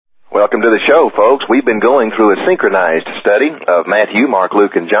Welcome to the show, folks. We've been going through a synchronized study of Matthew, Mark,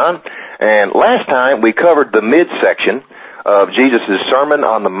 Luke, and John. And last time we covered the midsection of Jesus' Sermon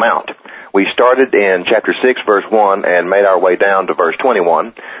on the Mount. We started in chapter 6, verse 1, and made our way down to verse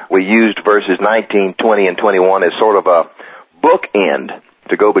 21. We used verses 19, 20, and 21 as sort of a bookend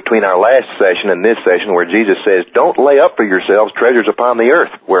to go between our last session and this session, where Jesus says, "Don't lay up for yourselves treasures upon the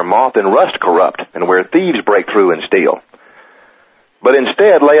earth, where moth and rust corrupt, and where thieves break through and steal. But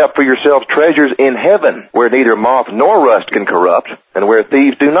instead lay up for yourselves treasures in heaven, where neither moth nor rust can corrupt, and where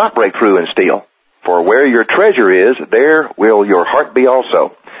thieves do not break through and steal. For where your treasure is, there will your heart be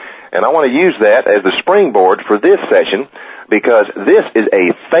also." And I want to use that as the springboard for this session, because this is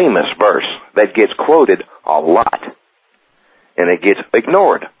a famous verse that gets quoted a lot, and it gets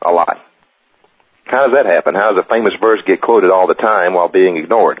ignored a lot. How does that happen? How does a famous verse get quoted all the time while being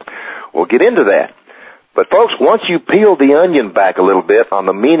ignored? We'll get into that. But folks, once you peel the onion back a little bit on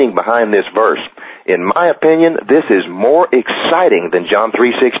the meaning behind this verse, in my opinion, this is more exciting than John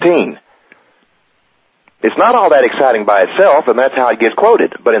 3:16. It's not all that exciting by itself, and that's how it gets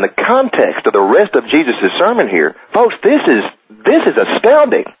quoted. But in the context of the rest of Jesus' sermon here, folks, this is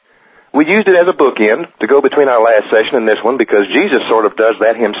astounding. We used it as a bookend to go between our last session and this one, because Jesus sort of does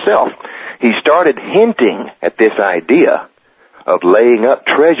that himself. He started hinting at this idea of laying up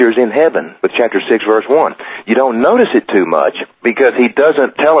treasures in heaven with chapter 6, verse 1. You don't notice it too much because he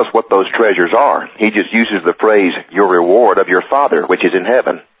doesn't tell us what those treasures are. He just uses the phrase, "your reward of your Father which is in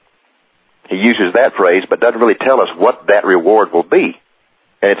heaven." He uses that phrase, but doesn't really tell us what that reward will be.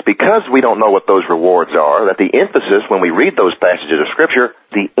 And it's because we don't know what those rewards are that the emphasis, when we read those passages of Scripture,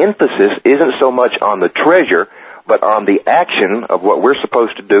 the emphasis isn't so much on the treasure, but on the action of what we're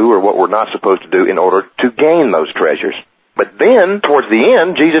supposed to do or what we're not supposed to do in order to gain those treasures. But then, towards the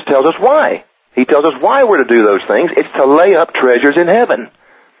end, Jesus tells us why. He tells us why we're to do those things. It's to lay up treasures in heaven.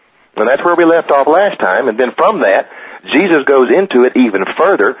 And that's where we left off last time. And then from that, Jesus goes into it even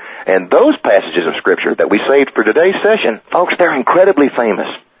further. And those passages of Scripture that we saved for today's session, folks, they're incredibly famous.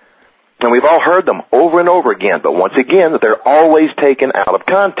 And we've all heard them over and over again. But once again, they're always taken out of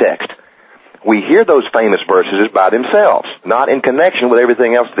context. We hear those famous verses by themselves, not in connection with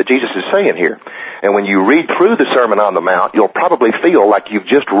everything else that Jesus is saying here. And when you read through the Sermon on the Mount, you'll probably feel like you've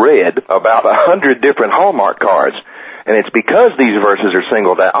just read about 100 different Hallmark cards. And it's because these verses are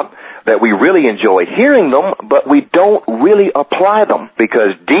singled out that we really enjoy hearing them, but we don't really apply them.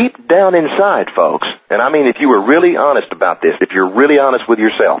 Because deep down inside, folks, and I mean if you were really honest about this, if you're really honest with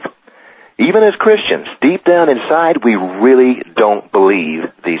yourself, even as Christians, deep down inside, we really don't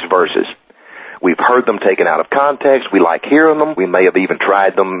believe these verses. We've heard them taken out of context. We like hearing them. We may have even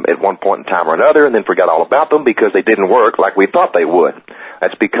tried them at one point in time or another and then forgot all about them because they didn't work like we thought they would.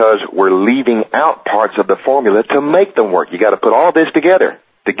 That's because we're leaving out parts of the formula to make them work. You got to put all this together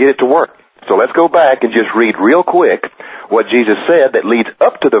to get it to work. So let's go back and just read real quick what Jesus said that leads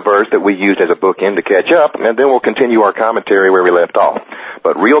up to the verse that we used as a bookend to catch up, and then we'll continue our commentary where we left off.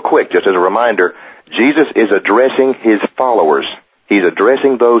 But real quick, just as a reminder, Jesus is addressing his followers. He's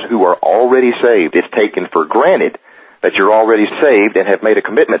addressing those who are already saved. It's taken for granted that you're already saved and have made a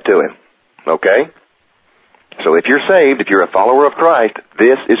commitment to him. Okay? So if you're saved, if you're a follower of Christ,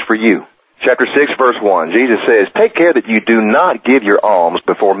 this is for you. Chapter 6, verse 1, Jesus says, "Take care that you do not give your alms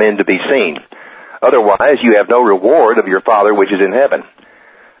before men to be seen. Otherwise you have no reward of your Father which is in heaven.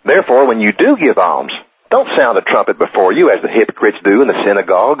 Therefore, when you do give alms, don't sound a trumpet before you, as the hypocrites do in the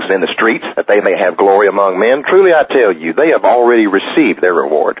synagogues and the streets, that they may have glory among men. Truly I tell you, they have already received their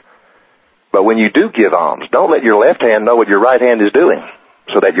reward. But when you do give alms, don't let your left hand know what your right hand is doing,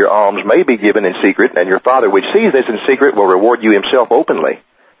 so that your alms may be given in secret, and your Father which sees this in secret will reward you himself openly.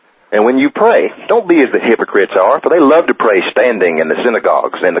 And when you pray, don't be as the hypocrites are, for they love to pray standing in the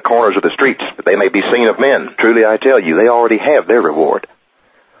synagogues and the corners of the streets, that they may be seen of men. Truly I tell you, they already have their reward.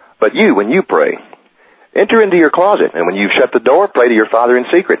 But you, when you pray, enter into your closet, and when you've shut the door, pray to your Father in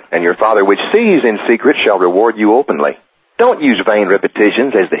secret, and your Father which sees in secret shall reward you openly. Don't use vain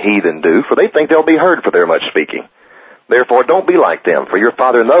repetitions as the heathen do, for they think they'll be heard for their much speaking. Therefore don't be like them, for your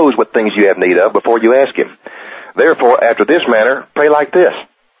Father knows what things you have need of before you ask him. Therefore, after this manner, pray like this: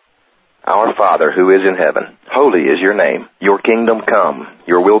 Our Father who is in heaven, holy is your name. Your kingdom come,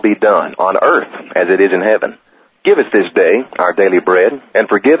 your will be done, on earth as it is in heaven. Give us this day our daily bread, and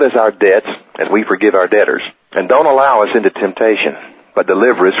forgive us our debts as we forgive our debtors. And don't allow us into temptation, but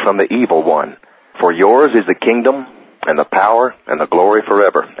deliver us from the evil one. For yours is the kingdom, and the power, and the glory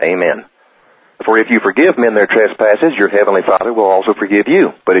forever. Amen. For if you forgive men their trespasses, your heavenly Father will also forgive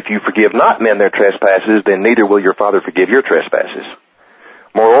you. But if you forgive not men their trespasses, then neither will your Father forgive your trespasses.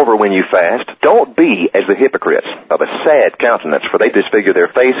 Moreover, when you fast, don't be as the hypocrites of a sad countenance, for they disfigure their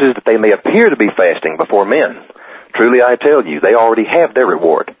faces that they may appear to be fasting before men. Truly I tell you, they already have their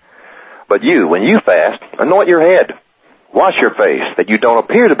reward. But you, when you fast, anoint your head. Wash your face, that you don't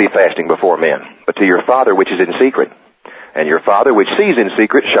appear to be fasting before men, but to your Father which is in secret. And your Father which sees in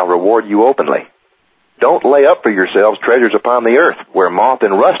secret shall reward you openly. Don't lay up for yourselves treasures upon the earth, where moth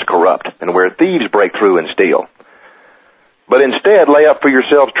and rust corrupt, and where thieves break through and steal. But instead lay up for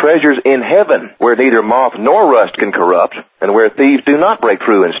yourselves treasures in heaven, where neither moth nor rust can corrupt, and where thieves do not break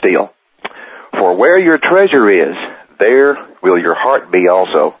through and steal. For where your treasure is, there will your heart be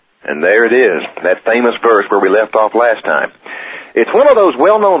also. And there it is, that famous verse where we left off last time. It's one of those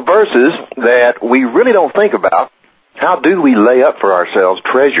well-known verses that we really don't think about. How do we lay up for ourselves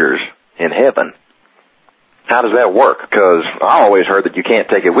treasures in heaven? How does that work? Because I always heard that you can't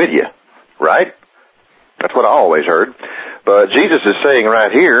take it with you, right? That's what I always heard. But Jesus is saying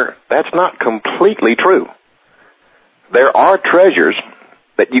right here, that's not completely true. There are treasures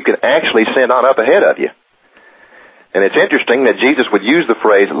that you can actually send on up ahead of you. And it's interesting that Jesus would use the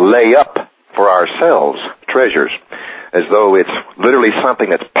phrase, lay up for ourselves treasures, as though it's literally something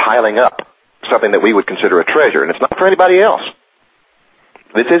that's piling up, something that we would consider a treasure, and it's not for anybody else.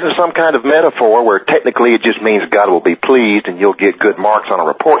 This isn't some kind of metaphor where technically it just means God will be pleased and you'll get good marks on a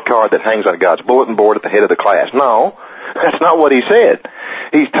report card that hangs on God's bulletin board at the head of the class. No, that's not what he said.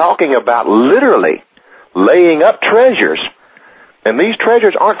 He's talking about literally laying up treasures. And these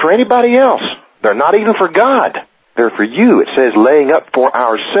treasures aren't for anybody else. They're not even for God. They're for you. It says laying up for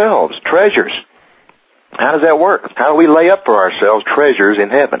ourselves treasures. How does that work? How do we lay up for ourselves treasures in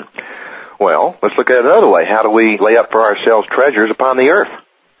heaven? Well, let's look at it another way. How do we lay up for ourselves treasures upon the earth?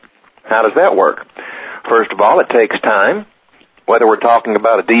 How does that work? First of all, it takes time. Whether we're talking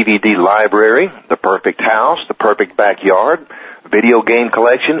about a DVD library, the perfect house, the perfect backyard, video game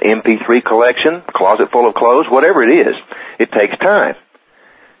collection, MP3 collection, closet full of clothes, whatever it is, it takes time.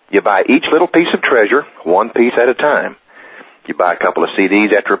 You buy each little piece of treasure, one piece at a time. You buy a couple of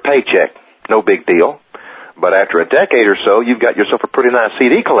CDs after a paycheck. No big deal. But after a decade or so, you've got yourself a pretty nice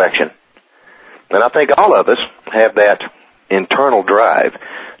CD collection. And I think all of us have that internal drive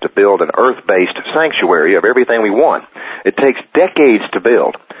to build an earth-based sanctuary of everything we want. It takes decades to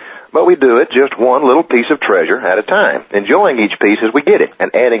build. But we do it just one little piece of treasure at a time, enjoying each piece as we get it,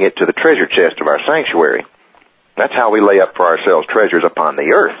 and adding it to the treasure chest of our sanctuary. That's how we lay up for ourselves treasures upon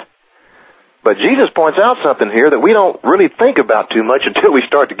the earth. But Jesus points out something here that we don't really think about too much until we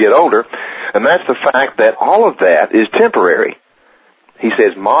start to get older, and that's the fact that all of that is temporary. He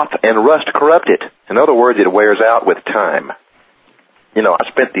says moth and rust corrupt it. In other words, it wears out with time. You know, I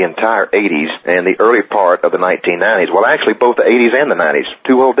spent the entire 80s and the early part of the 1990s, well actually both the 80s and the 90s,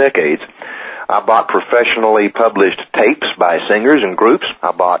 2 whole decades, I bought professionally published tapes by singers and groups.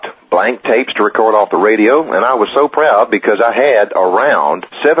 I bought blank tapes to record off the radio, and I was so proud because I had around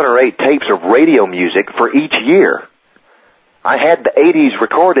 7 or 8 tapes of radio music for each year. I had the 80s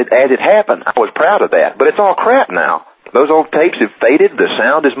recorded as it happened. I was proud of that, but it's all crap now. Those old tapes have faded, the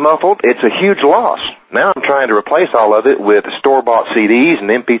sound is muffled, it's a huge loss. Now I'm trying to replace all of it with store-bought CDs and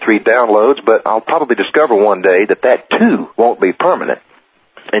MP3 downloads, but I'll probably discover one day that that too won't be permanent.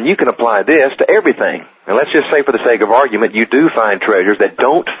 And you can apply this to everything. And let's just say for the sake of argument, you do find treasures that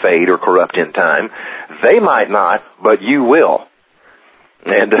don't fade or corrupt in time. They might not, but you will.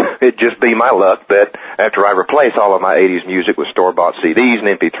 And it'd just be my luck that after I replace all of my 80s music with store-bought CDs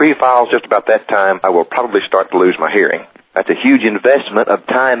and MP3 files, just about that time, I will probably start to lose my hearing. That's a huge investment of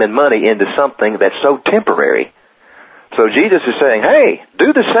time and money into something that's so temporary. So Jesus is saying, hey,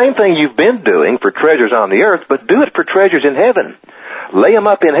 do the same thing you've been doing for treasures on the earth, but do it for treasures in heaven. Lay them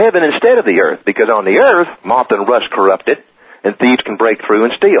up in heaven instead of the earth, because on the earth, moth and rust corrupt it, and thieves can break through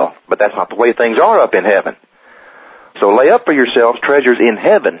and steal. But that's not the way things are up in heaven. So lay up for yourselves treasures in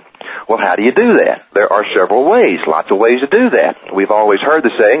heaven. Well, how do you do that? There are several ways, lots of ways to do that. We've always heard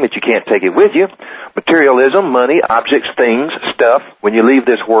the saying that you can't take it with you. Materialism, money, objects, things, stuff, when you leave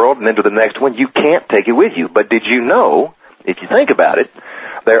this world and into the next one, you can't take it with you. But did you know, if you think about it,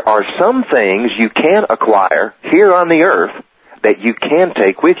 there are some things you can acquire here on the earth that you can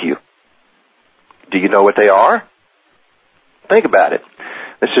take with you. Do you know what they are? Think about it.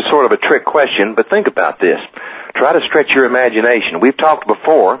 This is sort of a trick question, but think about this. Try to stretch your imagination. We've talked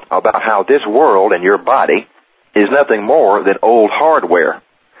before about how this world and your body is nothing more than old hardware.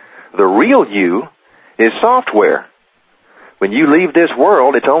 The real you is software. When you leave this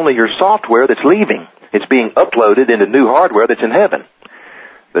world, it's only your software that's leaving. It's being uploaded into new hardware that's in heaven.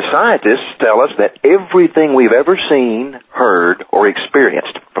 The scientists tell us that everything we've ever seen, heard, or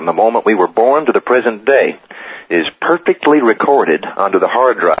experienced from the moment we were born to the present day is perfectly recorded onto the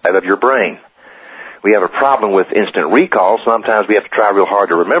hard drive of your brain. We have a problem with instant recall. Sometimes we have to try real hard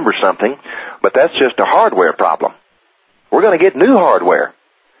to remember something, but that's just a hardware problem. We're going to get new hardware.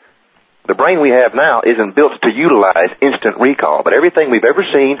 The brain we have now isn't built to utilize instant recall, but everything we've ever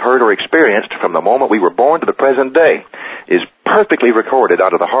seen, heard, or experienced from the moment we were born to the present day is perfectly recorded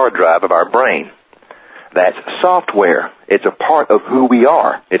onto the hard drive of our brain. That's software. It's a part of who we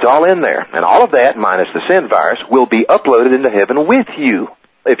are. It's all in there. And all of that, minus the sin virus, will be uploaded into heaven with you.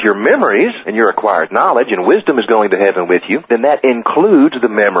 If your memories and your acquired knowledge and wisdom is going to heaven with you, then that includes the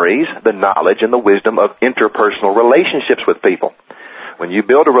memories, the knowledge, and the wisdom of interpersonal relationships with people. When you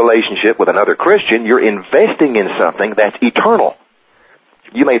build a relationship with another Christian, you're investing in something that's eternal.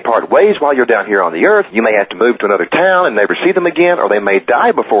 You may part ways while you're down here on the earth. You may have to move to another town and never see them again, or they may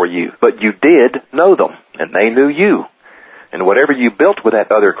die before you. But you did know them, and they knew you. And whatever you built with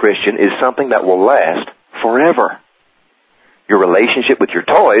that other Christian is something that will last forever. Your relationship with your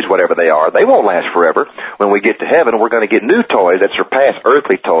toys, whatever they are, they won't last forever. When we get to heaven, we're going to get new toys that surpass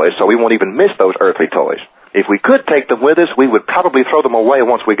earthly toys, so we won't even miss those earthly toys. If we could take them with us, we would probably throw them away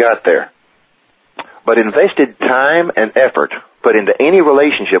once we got there. But invested time and effort put into any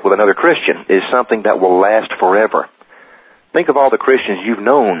relationship with another Christian is something that will last forever. Think of all the Christians you've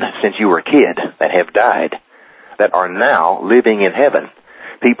known since you were a kid that have died, that are now living in heaven.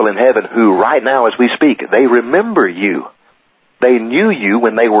 People in heaven who right now as we speak, they remember you. They knew you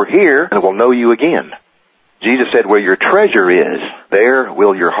when they were here and will know you again. Jesus said, where your treasure is, there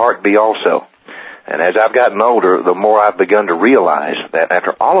will your heart be also. And as I've gotten older, the more I've begun to realize that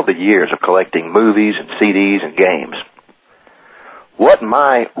after all of the years of collecting movies and CDs and games, what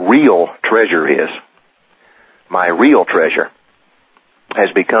my real treasure is, my real treasure, has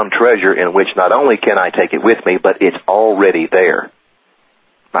become treasure in which not only can I take it with me, but it's already there.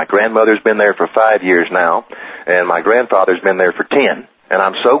 My grandmother's been there for 5 years now, and my grandfather's been there for 10. And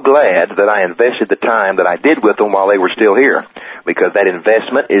I'm so glad that I invested the time that I did with them while they were still here, because that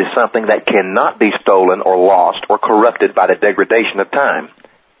investment is something that cannot be stolen or lost or corrupted by the degradation of time.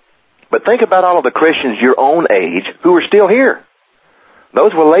 But think about all of the Christians your own age who are still here.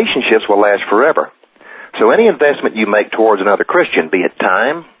 Those relationships will last forever. So any investment you make towards another Christian, be it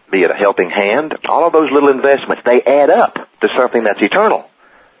time, be it a helping hand, all of those little investments, they add up to something that's eternal.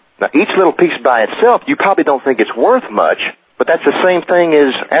 Now, each little piece by itself, you probably don't think it's worth much, but that's the same thing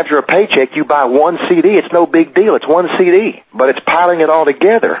as after a paycheck, you buy one CD. It's no big deal. It's one CD. But it's piling it all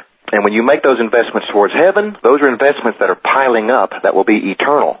together. And when you make those investments towards heaven, those are investments that are piling up that will be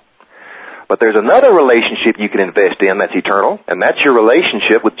eternal. But there's another relationship you can invest in that's eternal, and that's your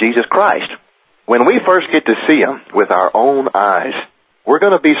relationship with Jesus Christ. When we first get to see Him with our own eyes, we're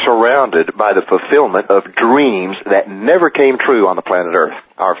going to be surrounded by the fulfillment of dreams that never came true on the planet Earth.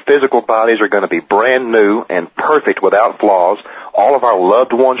 Our physical bodies are going to be brand new and perfect without flaws. All of our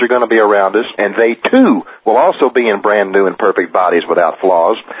loved ones are going to be around us, and they too will also be in brand new and perfect bodies without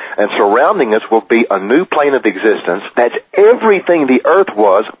flaws. And surrounding us will be a new plane of existence that's everything the earth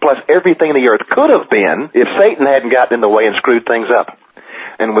was, plus everything the earth could have been if Satan hadn't gotten in the way and screwed things up.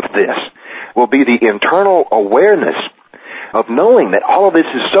 And with this will be the internal awareness of knowing that all of this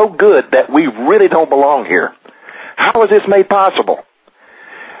is so good that we really don't belong here. How is this made possible?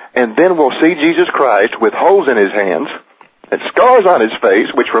 And then we'll see Jesus Christ with holes in His hands and scars on His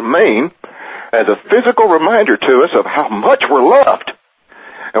face, which remain as a physical reminder to us of how much we're loved.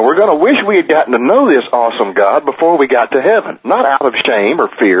 And we're going to wish we had gotten to know this awesome God before we got to heaven. Not out of shame or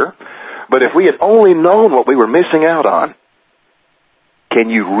fear, but if we had only known what we were missing out on. Can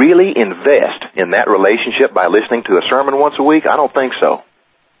you really invest in that relationship by listening to a sermon once a week? I don't think so.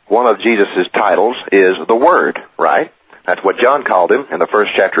 One of Jesus' titles is the Word, right? That's what John called Him in the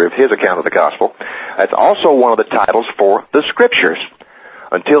first chapter of his account of the Gospel. That's also one of the titles for the Scriptures.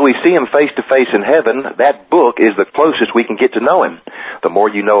 Until we see Him face to face in heaven, that book is the closest we can get to know Him. The more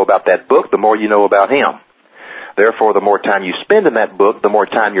you know about that book, the more you know about Him. Therefore, the more time you spend in that book, the more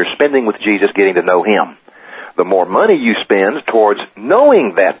time you're spending with Jesus getting to know Him. The more money you spend towards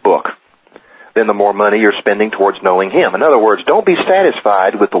knowing that book, then the more money you're spending towards knowing Him. In other words, don't be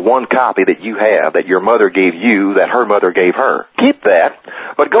satisfied with the one copy that you have, that your mother gave you, that her mother gave her. Keep that,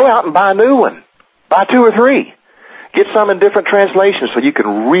 but go out and buy a new one. Buy 2 or 3. Get some in different translations so you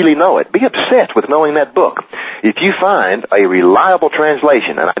can really know it. Be obsessed with knowing that book. If you find a reliable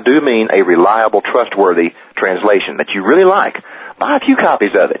translation, and I do mean a reliable, trustworthy translation that you really like, buy a few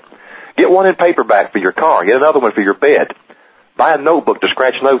copies of it. Get one in paperback for your car. Get another one for your bed. Buy a notebook to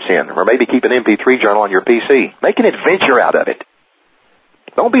scratch notes in, or maybe keep an MP3 journal on your PC. Make an adventure out of it.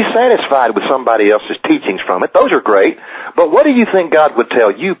 Don't be satisfied with somebody else's teachings from it. Those are great. But what do you think God would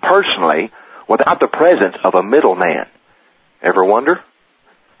tell you personally without the presence of a middleman. Ever wonder?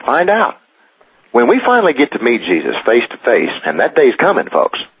 Find out. When we finally get to meet Jesus face to face, and that day's coming,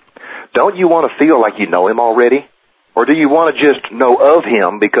 folks, don't you want to feel like you know Him already? Or do you want to just know of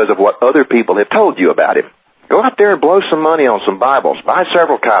Him because of what other people have told you about Him? Go out there and blow some money on some Bibles. Buy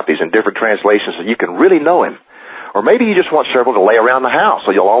several copies in different translations so you can really know Him. Or maybe you just want several to lay around the house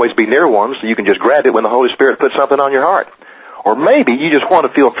so you'll always be near one so you can just grab it when the Holy Spirit puts something on your heart. Or maybe you just want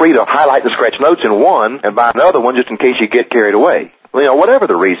to feel free to highlight and scratch notes in one and buy another one just in case you get carried away. Whatever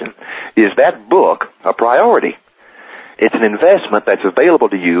the reason, is that book a priority? It's an investment that's available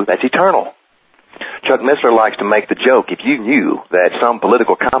to you that's eternal. Chuck Missler likes to make the joke, if you knew that some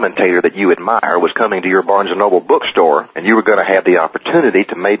political commentator that you admire was coming to your Barnes & Noble bookstore and you were going to have the opportunity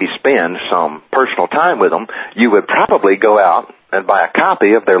to maybe spend some personal time with them, you would probably go out and buy a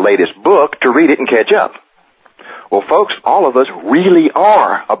copy of their latest book to read it and catch up. Well, folks, all of us really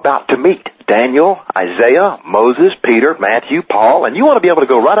are about to meet Daniel, Isaiah, Moses, Peter, Matthew, Paul, and you want to be able to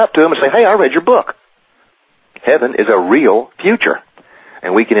go right up to them and say, hey, I read your book. Heaven is a real future,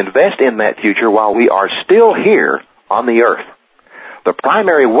 and we can invest in that future while we are still here on the earth. The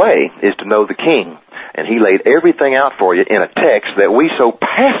primary way is to know the King, and He laid everything out for you in a text that we so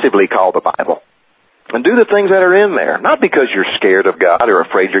passively call the Bible. And do the things that are in there, not because you're scared of God or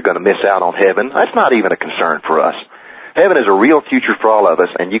afraid you're going to miss out on heaven. That's not even a concern for us. Heaven is a real future for all of us,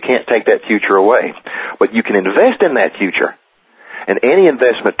 and you can't take that future away. But you can invest in that future. And any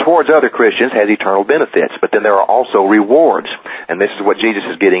investment towards other Christians has eternal benefits. But then there are also rewards. And this is what Jesus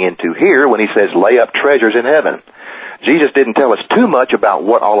is getting into here when He says, lay up treasures in heaven. Jesus didn't tell us too much about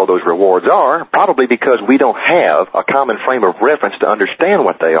what all of those rewards are, probably because we don't have a common frame of reference to understand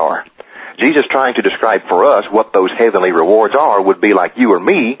what they are. Jesus trying to describe for us what those heavenly rewards are would be like you or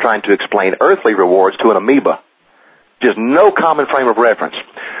me trying to explain earthly rewards to an amoeba. Just no common frame of reference.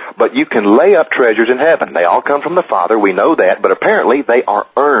 But you can lay up treasures in heaven. They all come from the Father, we know that, but apparently they are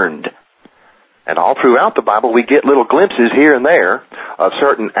earned. And all throughout the Bible we get little glimpses here and there of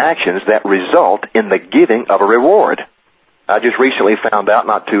certain actions that result in the giving of a reward. I just recently found out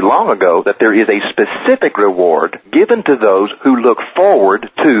not too long ago that there is a specific reward given to those who look forward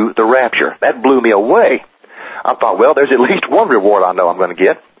to the rapture. That blew me away. I thought, well, there's at least one reward I know I'm going to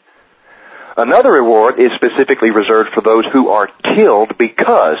get. Another reward is specifically reserved for those who are killed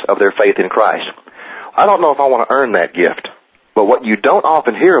because of their faith in Christ. I don't know if I want to earn that gift, but what you don't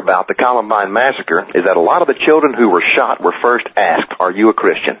often hear about the Columbine massacre is that a lot of the children who were shot were first asked, are you a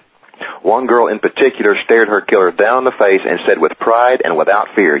Christian? One girl in particular stared her killer down in the face and said with pride and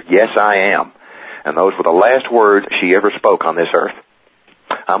without fear, yes, I am. And those were the last words she ever spoke on this earth.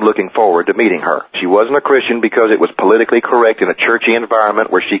 I'm looking forward to meeting her. She wasn't a Christian because it was politically correct in a churchy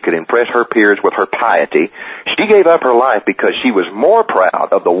environment where she could impress her peers with her piety. She gave up her life because she was more proud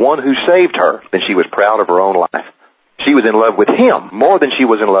of the one who saved her than she was proud of her own life. She was in love with Him more than she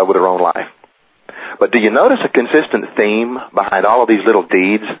was in love with her own life. But do you notice a consistent theme behind all of these little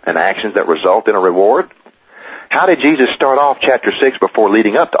deeds and actions that result in a reward? How did Jesus start off chapter 6 before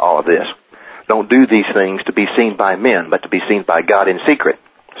leading up to all of this? Don't do these things to be seen by men, but to be seen by God in secret,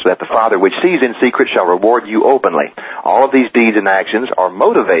 so that the Father which sees in secret shall reward you openly. All of these deeds and actions are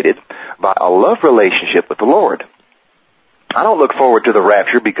motivated by a love relationship with the Lord. I don't look forward to the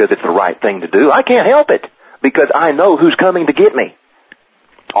rapture because it's the right thing to do. I can't help it, because I know who's coming to get me.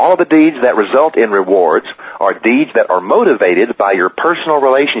 All of the deeds that result in rewards are deeds that are motivated by your personal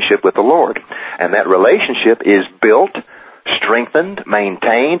relationship with the Lord. And that relationship is built, strengthened,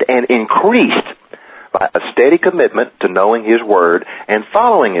 maintained, and increased by a steady commitment to knowing His Word and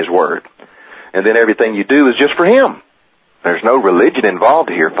following His Word. And then everything you do is just for Him. There's no religion involved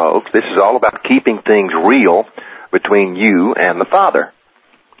here, folks. This is all about keeping things real between you and the Father,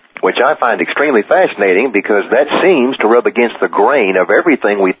 which I find extremely fascinating because that seems to rub against the grain of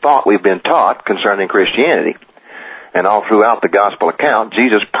everything we thought we've been taught concerning Christianity. And all throughout the gospel account,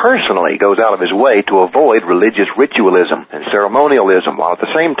 Jesus personally goes out of His way to avoid religious ritualism and ceremonialism, while at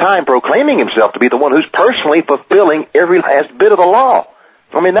the same time proclaiming Himself to be the one who's personally fulfilling every last bit of the law.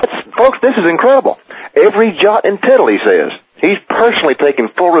 I mean, folks, this is incredible. Every jot and tittle, He says. He's personally taking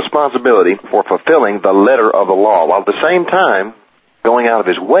full responsibility for fulfilling the letter of the law, while at the same time going out of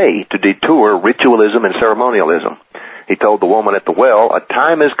His way to detour ritualism and ceremonialism. He told the woman at the well, a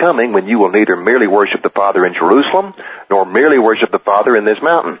time is coming when you will neither merely worship the Father in Jerusalem, nor merely worship the Father in this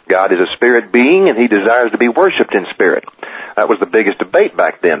mountain. God is a spirit being, and He desires to be worshipped in spirit. That was the biggest debate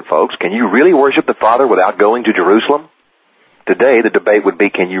back then, folks. Can you really worship the Father without going to Jerusalem? Today, the debate would be,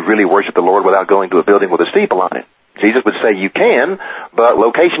 can you really worship the Lord without going to a building with a steeple on it? Jesus would say you can, but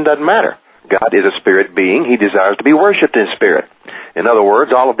location doesn't matter. God is a spirit being. He desires to be worshipped in spirit. In other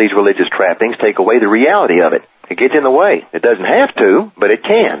words, all of these religious trappings take away the reality of it. It gets in the way. It doesn't have to, but it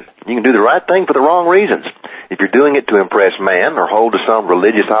can. You can do the right thing for the wrong reasons. If you're doing it to impress man or hold to some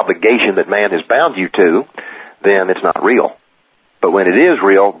religious obligation that man has bound you to, then it's not real. But when it is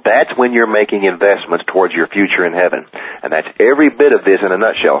real, that's when you're making investments towards your future in heaven. And that's every bit of this in a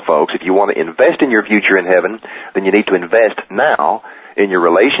nutshell, folks. If you want to invest in your future in heaven, then you need to invest now in your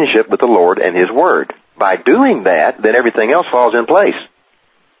relationship with the Lord and His Word. By doing that, then everything else falls in place.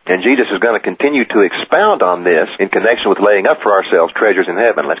 And Jesus is going to continue to expound on this in connection with laying up for ourselves treasures in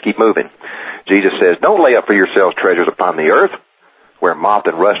heaven. Let's keep moving. Jesus says, don't lay up for yourselves treasures upon the earth, where moth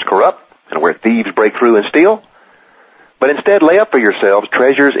and rust corrupt, and where thieves break through and steal. But instead lay up for yourselves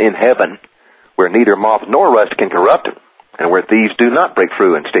treasures in heaven, where neither moth nor rust can corrupt, and where thieves do not break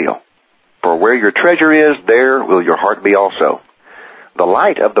through and steal. For where your treasure is, there will your heart be also. The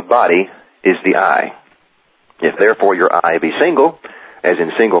light of the body is the eye. If therefore your eye be single, as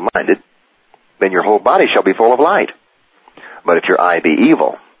in single-minded, then your whole body shall be full of light. But if your eye be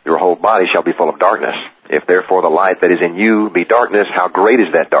evil, your whole body shall be full of darkness. If therefore the light that is in you be darkness, how great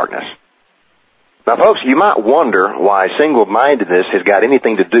is that darkness? Now, folks, you might wonder why single-mindedness has got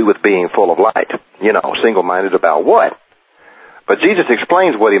anything to do with being full of light. You know, single-minded about what? But Jesus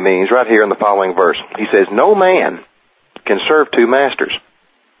explains what He means right here in the following verse. He says, no man can serve two masters.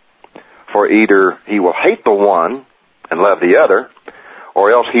 For either he will hate the one and love the other,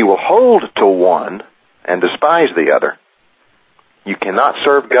 or else he will hold to one and despise the other. You cannot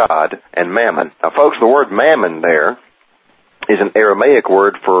serve God and mammon. Now, folks, the word mammon there is an Aramaic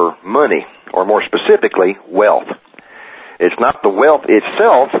word for money, or more specifically, wealth. It's not the wealth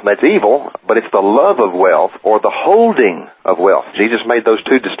itself that's evil, but it's the love of wealth or the holding of wealth. Jesus made those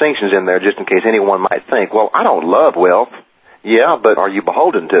two distinctions in there just in case anyone might think, well, I don't love wealth. Yeah, but are you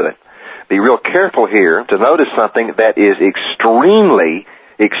beholden to it? Be real careful here to notice something that is extremely,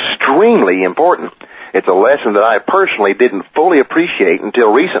 extremely important. It's a lesson that I personally didn't fully appreciate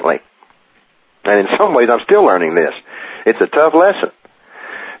until recently. And in some ways I'm still learning this. It's a tough lesson.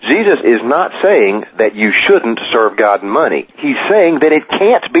 Jesus is not saying that you shouldn't serve God in money. He's saying that it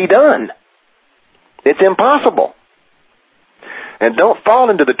can't be done. It's impossible. And don't fall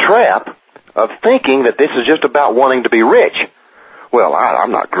into the trap of thinking that this is just about wanting to be rich. Well,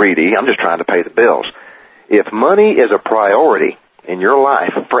 I'm not greedy. I'm just trying to pay the bills. If money is a priority in your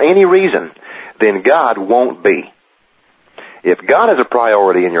life for any reason, then God won't be. If God is a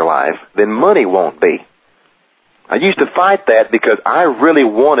priority in your life, then money won't be. I used to fight that because I really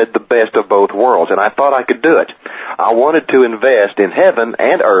wanted the best of both worlds, and I thought I could do it. I wanted to invest in heaven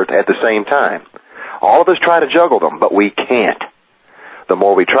and earth at the same time. All of us try to juggle them, but we can't. The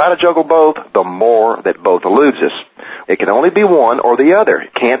more we try to juggle both, the more that both eludes us. It can only be one or the other.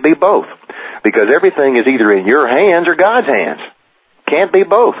 It can't be both. Because everything is either in your hands or God's hands. Can't be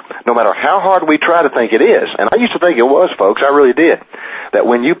both. No matter how hard we try to think it is. And I used to think it was, folks. I really did. That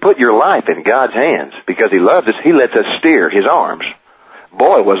when you put your life in God's hands, because He loves us, He lets us steer His arms.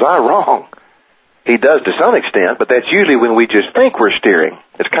 Boy, was I wrong. He does to some extent, but that's usually when we just think we're steering.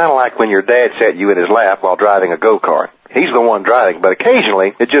 It's kind of like when your dad sat you in his lap while driving a go-kart. He's the one driving, but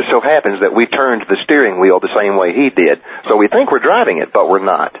occasionally it just so happens that we turned the steering wheel the same way he did. So we think we're driving it, but we're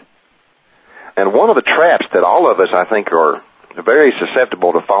not. And one of the traps that all of us, I think, are very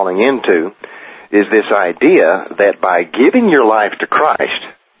susceptible to falling into is this idea that by giving your life to Christ,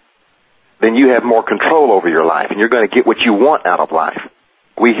 then you have more control over your life and you're going to get what you want out of life.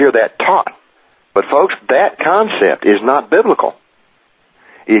 We hear that taught. But folks, that concept is not biblical.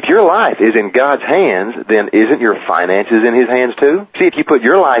 If your life is in God's hands, then isn't your finances in His hands too? See, if you put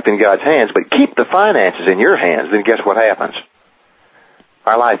your life in God's hands, but keep the finances in your hands, then guess what happens?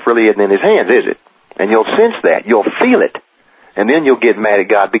 Our life really isn't in His hands, is it? And you'll sense that. You'll feel it. And then you'll get mad at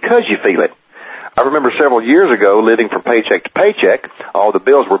God because you feel it. I remember several years ago living from paycheck to paycheck. All the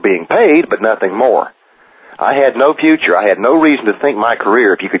bills were being paid, but nothing more. I had no future. I had no reason to think my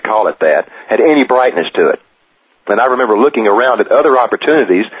career, if you could call it that, had any brightness to it. And I remember looking around at other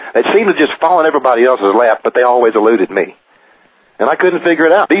opportunities that seemed to just fall in everybody else's lap, but they always eluded me. And I couldn't figure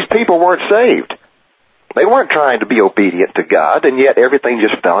it out. These people weren't saved. They weren't trying to be obedient to God, and yet everything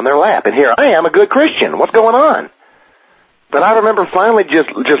just fell in their lap. And here I am, a good Christian. What's going on? But I remember finally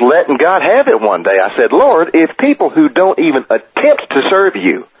just letting God have it one day. I said, Lord, if people who don't even attempt to serve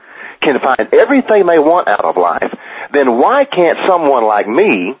you can find everything they want out of life, then why can't someone like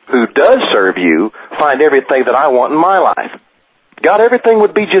me, who does serve you, find everything that I want in my life? God, everything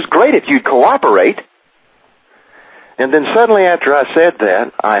would be just great if you'd cooperate. And then suddenly after I said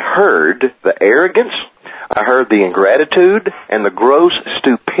that, I heard the arrogance, I heard the ingratitude, and the gross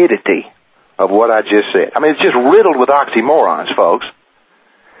stupidity of what I just said. I mean, it's just riddled with oxymorons, folks.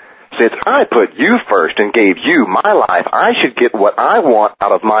 Since I put you first and gave you my life, I should get what I want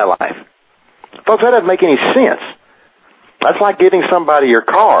out of my life. Folks, that doesn't make any sense. That's like giving somebody your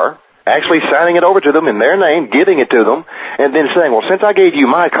car, actually signing it over to them in their name, giving it to them, and then saying, well, since I gave you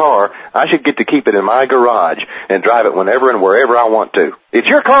my car, I should get to keep it in my garage and drive it whenever and wherever I want to. It's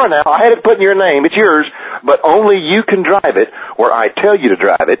your car now. I had it put in your name. It's yours, but only you can drive it where I tell you to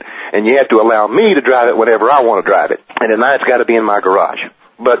drive it, and you have to allow me to drive it whenever I want to drive it. And at night it's got to be in my garage.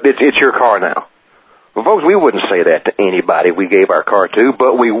 But it's your car now. Well, folks, we wouldn't say that to anybody we gave our car to,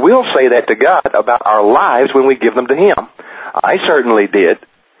 but we will say that to God about our lives when we give them to Him. I certainly did.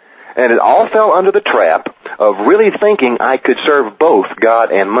 And it all fell under the trap of really thinking I could serve both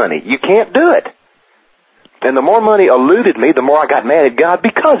God and money. You can't do it. And the more money eluded me, the more I got mad at God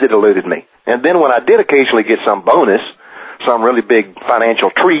because it eluded me. And then when I did occasionally get some bonus, some really big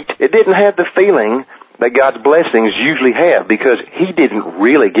financial treat, it didn't have the feeling that God's blessings usually have because He didn't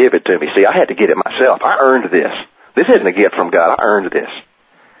really give it to me. See, I had to get it myself. I earned this. This isn't a gift from God. I earned this.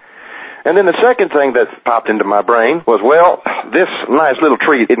 And then the second thing that popped into my brain was, well, this nice little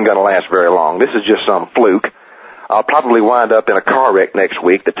treat isn't going to last very long. This is just some fluke. I'll probably wind up in a car wreck next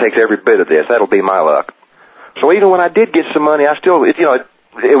week that takes every bit of this. That'll be my luck. So even when I did get some money, I still, it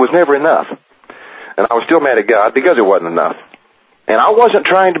was never enough. And I was still mad at God because it wasn't enough. And I wasn't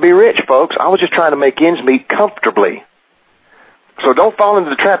trying to be rich, folks. I was just trying to make ends meet comfortably. So don't fall into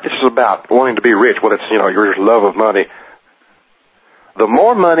the trap this is about wanting to be rich. Well, it's, your love of money. The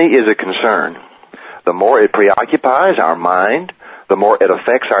more money is a concern, the more it preoccupies our mind, the more it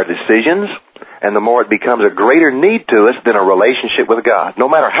affects our decisions, and the more it becomes a greater need to us than a relationship with God, no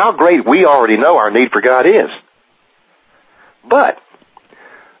matter how great we already know our need for God is. But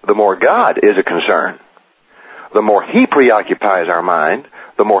the more God is a concern, the more He preoccupies our mind,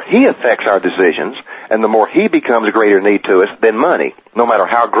 the more He affects our decisions, and the more He becomes a greater need to us than money, no matter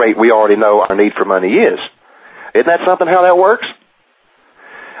how great we already know our need for money is. Isn't that something how that works?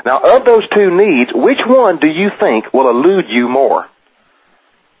 Now, of those two needs, which one do you think will elude you more?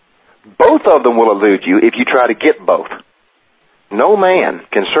 Both of them will elude you if you try to get both. No man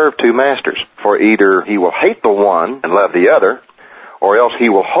can serve two masters, for either he will hate the one and love the other, or else he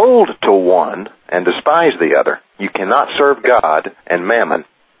will hold to one and despise the other. You cannot serve God and mammon.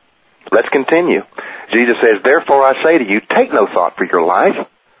 Let's continue. Jesus says, therefore I say to you, take no thought for your life,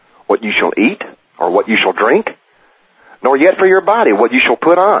 what you shall eat, or what you shall drink, nor yet for your body what you shall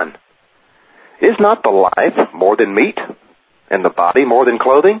put on. Is not the life more than meat, and the body more than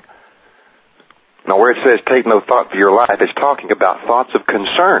clothing? Now where it says take no thought for your life, it's talking about thoughts of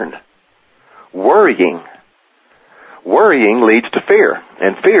concern. Worrying. Worrying leads to fear.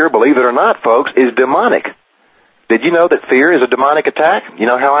 And fear, believe it or not, folks, is demonic. Did you know that fear is a demonic attack? You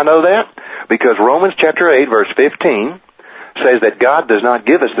know how I know that? Because Romans chapter 8, verse 15 says that God does not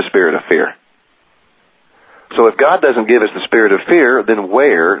give us the spirit of fear. So if God doesn't give us the spirit of fear, then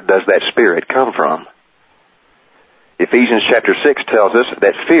where does that spirit come from? Ephesians chapter 6 tells us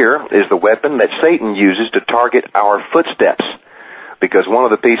that fear is the weapon that Satan uses to target our footsteps. Because one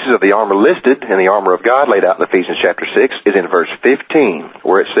of the pieces of the armor listed in the armor of God laid out in Ephesians chapter 6 is in verse 15,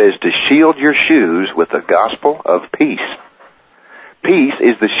 where it says to shield your shoes with the gospel of peace. Peace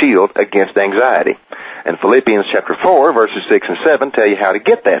is the shield against anxiety. And Philippians chapter 4, verses 6 and 7 tell you how to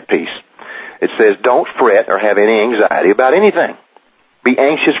get that peace. It says, don't fret or have any anxiety about anything. Be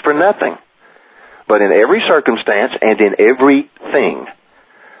anxious for nothing. But in every circumstance and in everything,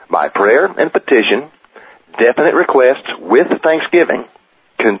 by prayer and petition, definite requests with thanksgiving,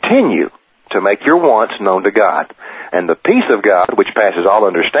 continue to make your wants known to God. And the peace of God, which passes all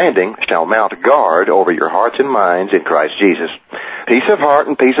understanding, shall mount guard over your hearts and minds in Christ Jesus. Peace of heart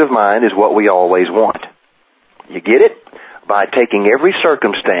and peace of mind is what we always want. You get it? By taking every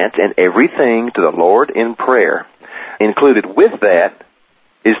circumstance and everything to the Lord in prayer. Included with that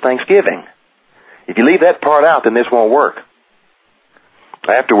is thanksgiving. If you leave that part out, then this won't work.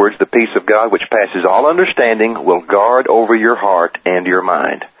 Afterwards, the peace of God, which passes all understanding, will guard over your heart and your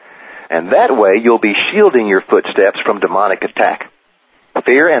mind. And that way, you'll be shielding your footsteps from demonic attack.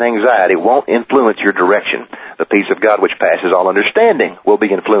 Fear and anxiety won't influence your direction. The peace of God, which passes all understanding, will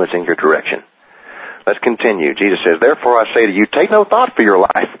be influencing your direction. Let's continue. Jesus says, therefore I say to you, take no thought for your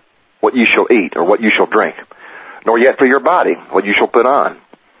life, what you shall eat or what you shall drink, nor yet for your body, what you shall put on.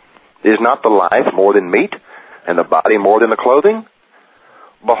 Is not the life more than meat, and the body more than the clothing?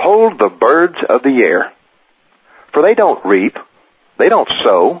 Behold the birds of the air, for they don't reap, they don't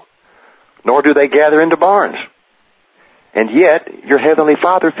sow, nor do they gather into barns. And yet your heavenly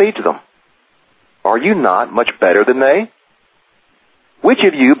Father feeds them. Are you not much better than they? Which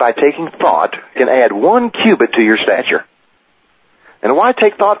of you, by taking thought, can add 1 cubit to your stature? And why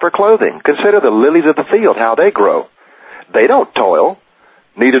take thought for clothing? Consider the lilies of the field, how they grow. They don't toil,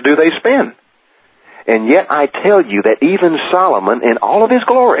 neither do they spin. And yet I tell you that even Solomon in all of his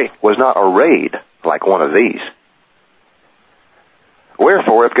glory was not arrayed like one of these.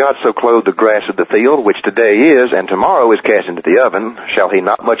 Wherefore, if God so clothe the grass of the field, which today is, and tomorrow is cast into the oven, shall he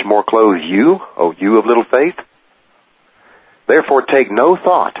not much more clothe you, O you of little faith? Therefore take no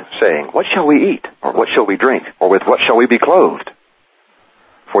thought, saying, what shall we eat? Or what shall we drink? Or with what shall we be clothed?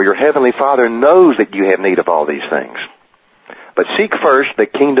 For your heavenly Father knows that you have need of all these things. But seek first the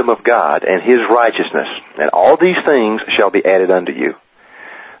kingdom of God and his righteousness, and all these things shall be added unto you.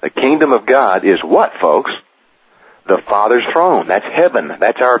 The kingdom of God is what, folks? The Father's throne. That's heaven.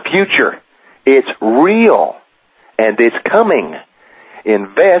 That's our future. It's real. And it's coming.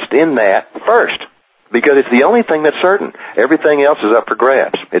 Invest in that first. Because it's the only thing that's certain. Everything else is up for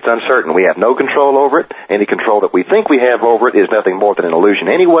grabs. It's uncertain. We have no control over it. Any control that we think we have over it is nothing more than an illusion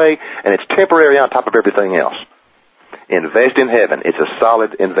anyway, and it's temporary on top of everything else. Invest in heaven. It's a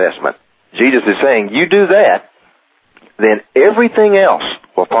solid investment. Jesus is saying, you do that, then everything else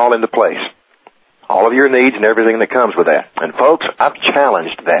will fall into place. All of your needs and everything that comes with that. And folks, I've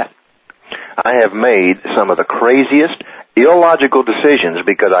challenged that. I have made some of the craziest, illogical decisions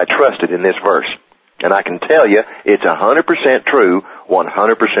because I trusted in this verse. And I can tell you, it's 100% true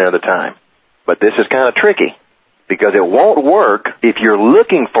 100% of the time. But this is kind of tricky, because it won't work if you're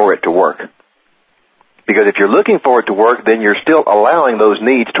looking for it to work. Because if you're looking for it to work, then you're still allowing those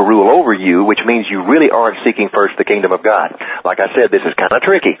needs to rule over you, which means you really aren't seeking first the kingdom of God. Like I said, this is kind of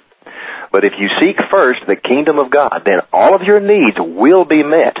tricky. But if you seek first the kingdom of God, then all of your needs will be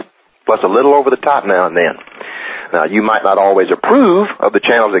met, plus a little over the top now and then. Now, you might not always approve of the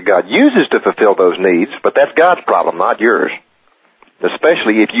channels that God uses to fulfill those needs, but that's God's problem, not yours.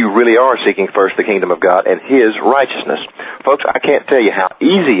 Especially if you really are seeking first the kingdom of God and his righteousness. Folks, I can't tell you how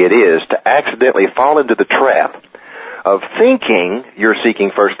easy it is to accidentally fall into the trap of thinking you're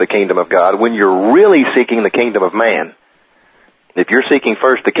seeking first the kingdom of God when you're really seeking the kingdom of man. If you're seeking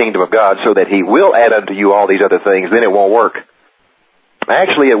first the kingdom of God so that he will add unto you all these other things, then it won't work.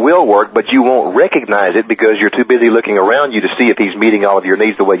 Actually, it will work, but you won't recognize it because you're too busy looking around you to see if he's meeting all of your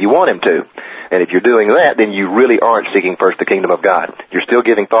needs the way you want him to. And if you're doing that, then you really aren't seeking first the kingdom of God. You're still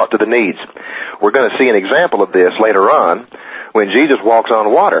giving thought to the needs. We're going to see an example of this later on when Jesus walks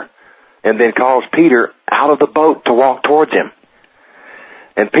on water and then calls Peter out of the boat to walk towards him.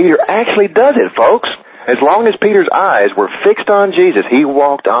 And Peter actually does it, folks. As long as Peter's eyes were fixed on Jesus, he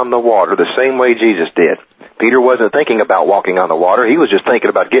walked on the water the same way Jesus did. Peter wasn't thinking about walking on the water. He was just thinking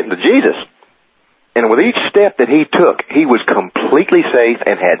about getting to Jesus. And with each step that he took, he was completely safe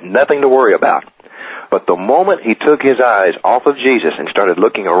and had nothing to worry about. But the moment he took his eyes off of Jesus and started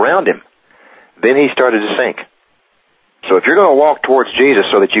looking around him, then he started to sink. So if you're going to walk towards Jesus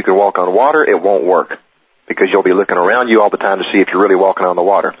so that you can walk on water, it won't work. Because you'll be looking around you all the time to see if you're really walking on the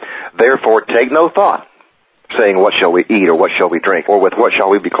water. Therefore, take no thought, saying, what shall we eat, or what shall we drink, or with what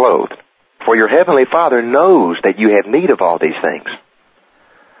shall we be clothed? For your heavenly Father knows that you have need of all these things.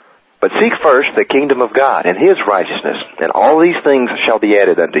 But seek first the kingdom of God and his righteousness, and all these things shall be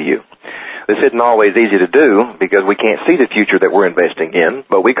added unto you. This isn't always easy to do because we can't see the future that we're investing in,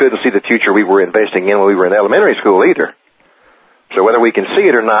 but we couldn't see the future we were investing in when we were in elementary school either. So whether we can see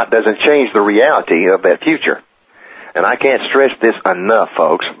it or not doesn't change the reality of that future. And I can't stress this enough,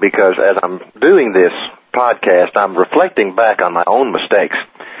 folks, because as I'm doing this podcast, I'm reflecting back on my own mistakes.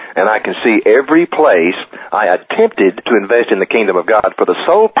 And I can see every place I attempted to invest in the kingdom of God for the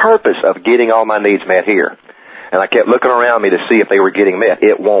sole purpose of getting all my needs met here. And I kept looking around me to see if they were getting met.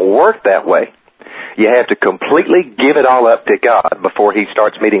 It won't work that way. You have to completely give it all up to God before he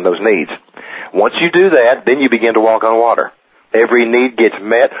starts meeting those needs. Once you do that, then you begin to walk on water. Every need gets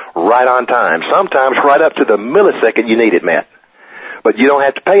met right on time, sometimes right up to the millisecond you need it met. But you don't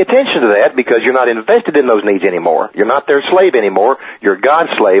have to pay attention to that because you're not invested in those needs anymore. You're not their slave anymore. You're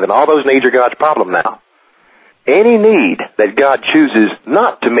God's slave, and all those needs are God's problem now. Any need that God chooses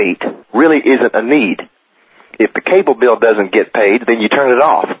not to meet really isn't a need. If the cable bill doesn't get paid, then you turn it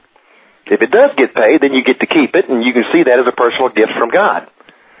off. If it does get paid, then you get to keep it, and you can see that as a personal gift from God.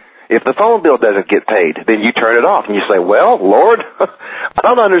 If the phone bill doesn't get paid, then you turn it off, and you say, well, Lord, I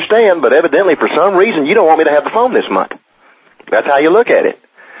don't understand, but evidently for some reason you don't want me to have the phone this month. That's how you look at it.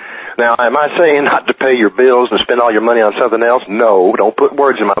 Now, am I saying not to pay your bills and spend all your money on something else? No, don't put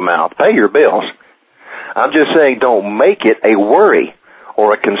words in my mouth. Pay your bills. I'm just saying don't make it a worry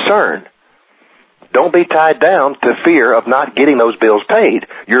or a concern. Don't be tied down to fear of not getting those bills paid.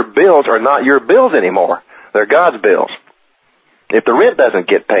 Your bills are not your bills anymore. They're God's bills. If the rent doesn't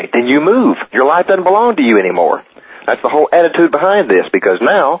get paid, then you move. Your life doesn't belong to you anymore. That's the whole attitude behind this, because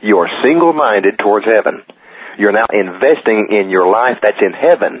now you are single-minded towards heaven. You're now investing in your life that's in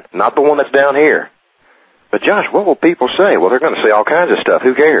heaven, not the one that's down here. But Josh, what will people say? Well, they're going to say all kinds of stuff.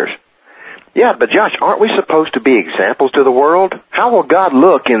 Who cares? Yeah, but Josh, aren't we supposed to be examples to the world? How will God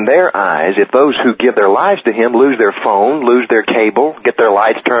look in their eyes if those who give their lives to Him lose their phone, lose their cable, get their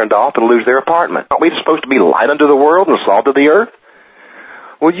lights turned off, and lose their apartment? Aren't we supposed to be light unto the world and salt of the earth?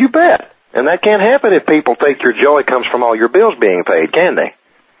 Well, you bet. And that can't happen if people think your joy comes from all your bills being paid, can they?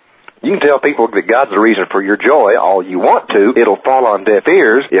 You can tell people that God's the reason for your joy all you want to. It'll fall on deaf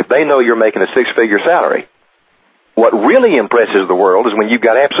ears if they know you're making a six-figure salary. What really impresses the world is when you've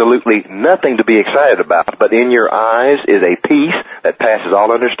got absolutely nothing to be excited about, but in your eyes is a peace that passes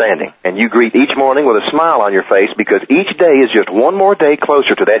all understanding. And you greet each morning with a smile on your face because each day is just one more day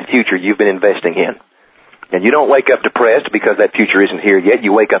closer to that future you've been investing in. And you don't wake up depressed because that future isn't here yet.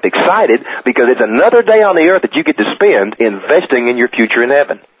 You wake up excited because it's another day on the earth that you get to spend investing in your future in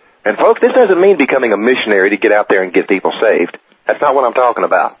heaven. And folks, this doesn't mean becoming a missionary to get out there and get people saved. That's not what I'm talking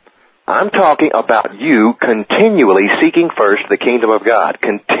about. I'm talking about you continually seeking first the kingdom of God,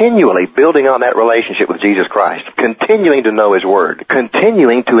 continually building on that relationship with Jesus Christ, continuing to know His Word,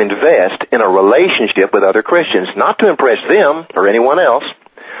 continuing to invest in a relationship with other Christians, not to impress them or anyone else,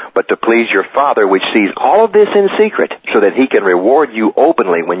 but to please your Father, which sees all of this in secret, so that He can reward you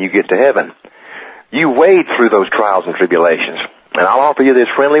openly when you get to heaven. You wade through those trials and tribulations, and I'll offer you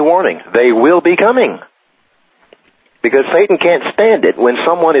this friendly warning. They will be coming. Because Satan can't stand it when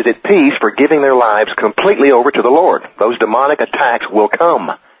someone is at peace for giving their lives completely over to the Lord. Those demonic attacks will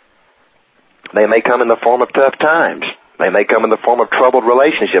come. They may come in the form of tough times. They may come in the form of troubled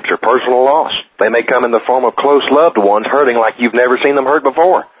relationships or personal loss. They may come in the form of close loved ones hurting like you've never seen them hurt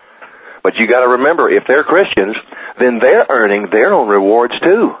before. But you got to remember, if they're Christians, then they're earning their own rewards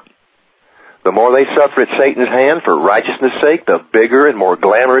too. The more they suffer at Satan's hand for righteousness' sake, the bigger and more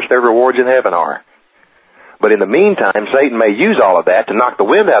glamorous their rewards in heaven are. But in the meantime, Satan may use all of that to knock the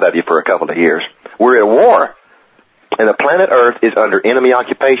wind out of you for a couple of years. We're at war, and the planet Earth is under enemy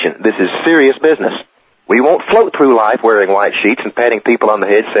occupation. This is serious business. We won't float through life wearing white sheets and patting people on the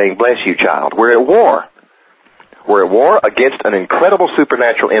head saying, "Bless you, child." We're at war. We're at war against an incredible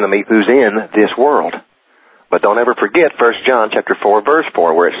supernatural enemy who's in this world. But don't ever forget 1 John chapter 4, verse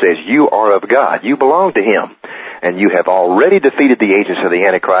 4, where it says, "You are of God. You belong to Him. And you have already defeated the agents of the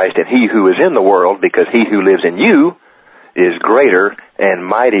Antichrist and he who is in the world, because he who lives in you is greater and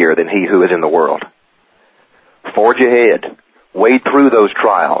mightier than he who is in the world." Forge ahead. Wade through those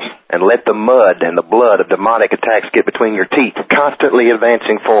trials and let the mud and the blood of demonic attacks get between your teeth, constantly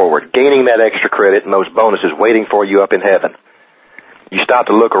advancing forward, gaining that extra credit and those bonuses waiting for you up in heaven. You stop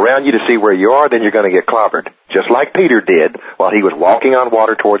to look around you to see where you are, then you're going to get clobbered. Just like Peter did while he was walking on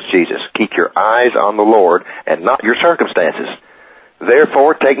water towards Jesus. Keep your eyes on the Lord and not your circumstances.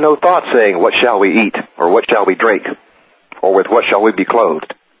 Therefore, take no thought saying, "What shall we eat?" or "What shall we drink?" or "With what shall we be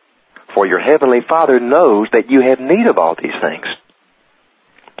clothed?" For your heavenly Father knows that you have need of all these things.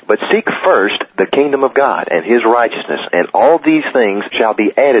 But seek first the kingdom of God and His righteousness, and all these things shall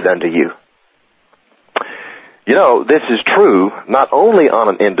be added unto you. You know, this is true not only on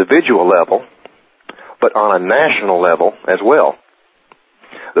an individual level, but on a national level as well.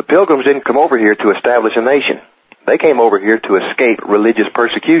 The Pilgrims didn't come over here to establish a nation. They came over here to escape religious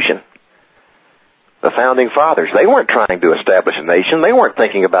persecution. The Founding Fathers, they weren't trying to establish a nation. They weren't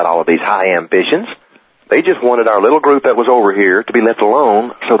thinking about all of these high ambitions. They just wanted our little group that was over here to be left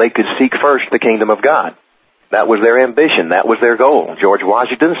alone so they could seek first the kingdom of God. That was their ambition. That was their goal. George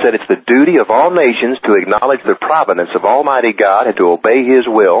Washington said it's the duty of all nations to acknowledge the providence of Almighty God and to obey His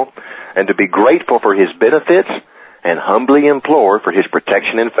will and to be grateful for His benefits and humbly implore for His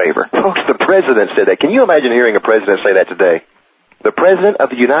protection and favor. Folks, the President said that. Can you imagine hearing a President say that today? The President of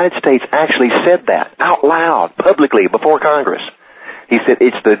the United States actually said that out loud, publicly, before Congress. He said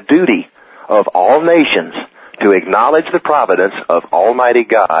it's the duty of all nations to acknowledge the providence of Almighty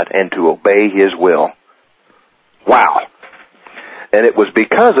God and to obey His will. Wow. And it was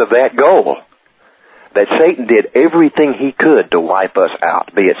because of that goal that Satan did everything he could to wipe us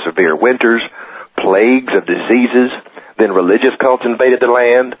out, be it severe winters, plagues of diseases, then religious cults invaded the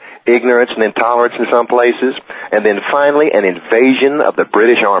land, ignorance and intolerance in some places, and then finally an invasion of the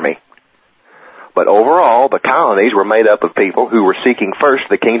British Army. But overall, the colonies were made up of people who were seeking first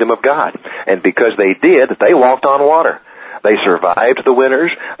the kingdom of God. And because they did, they walked on water. They survived the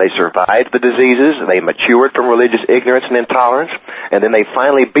winters, they survived the diseases, they matured from religious ignorance and intolerance, and then they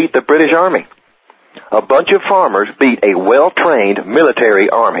finally beat the British Army. A bunch of farmers beat a well-trained military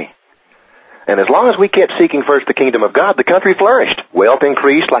army. And as long as we kept seeking first the kingdom of God, the country flourished. Wealth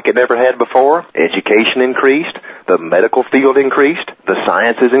increased like it never had before. Education increased. The medical field increased. The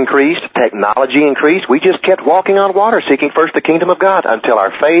sciences increased. Technology increased. We just kept walking on water, seeking first the kingdom of God until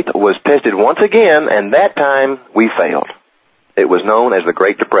our faith was tested once again, and that time we failed. It was known as the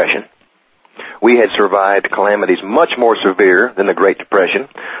Great Depression. We had survived calamities much more severe than the Great Depression,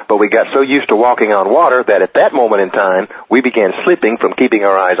 but we got so used to walking on water that at that moment in time, we began slipping from keeping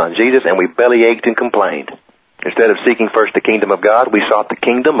our eyes on Jesus, and we belly ached and complained. Instead of seeking first the kingdom of God, we sought the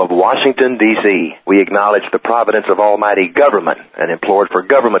kingdom of Washington, D.C. We acknowledged the providence of almighty government and implored for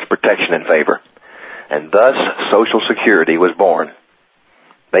government's protection and favor. And thus, Social Security was born.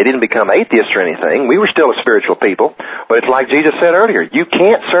 They didn't become atheists or anything. We were still a spiritual people. But it's like Jesus said earlier, you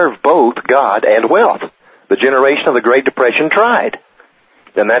can't serve both God and wealth. The generation of the Great Depression tried.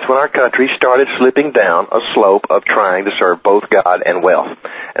 And that's when our country started slipping down a slope of trying to serve both God and wealth.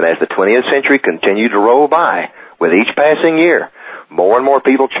 And as the 20th century continued to roll by, with each passing year, more and more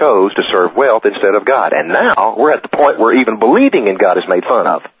people chose to serve wealth instead of God. And now we're at the point where even believing in God is made fun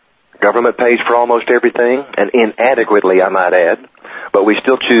of. Government pays for almost everything, and inadequately, I might add. But we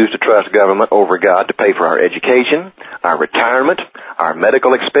still choose to trust government over God to pay for our education, our retirement, our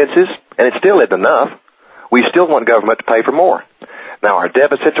medical expenses, and it still isn't enough. We still want government to pay for more. Now, our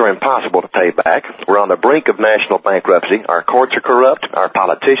deficits are impossible to pay back. We're on the brink of national bankruptcy. Our courts are corrupt. Our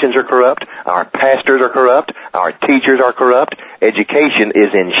politicians are corrupt. Our pastors are corrupt. Our teachers are corrupt. Education is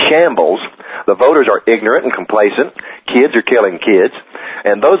in shambles. The voters are ignorant and complacent. Kids are killing kids.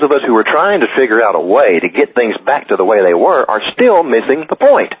 And those of us who are trying to figure out a way to get things back to the way they were are still missing the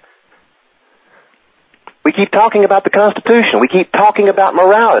point. We keep talking about the Constitution. We keep talking about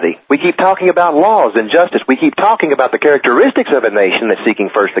morality. We keep talking about laws and justice. We keep talking about the characteristics of a nation that's seeking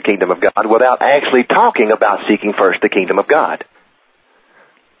first the kingdom of God without actually talking about seeking first the kingdom of God.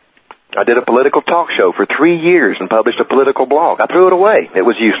 I did a political talk show for 3 years and published a political blog. I threw it away. It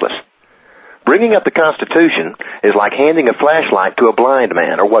was useless. Bringing up the Constitution is like handing a flashlight to a blind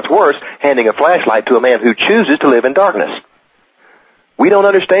man, or what's worse, handing a flashlight to a man who chooses to live in darkness. We don't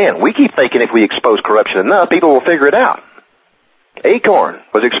understand. We keep thinking if we expose corruption enough, people will figure it out. Acorn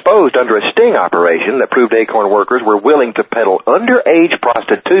was exposed under a sting operation that proved Acorn workers were willing to peddle underage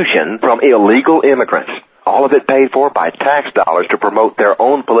prostitution from illegal immigrants. All of it paid for by tax dollars to promote their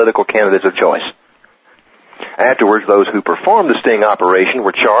own political candidates of choice. Afterwards, those who performed the sting operation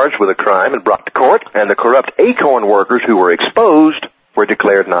were charged with a crime and brought to court, and the corrupt Acorn workers who were exposed were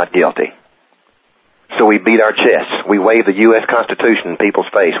declared not guilty. So we beat our chests. We wave the U.S. Constitution in people's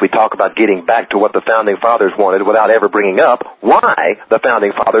face. We talk about getting back to what the Founding Fathers wanted without ever bringing up why the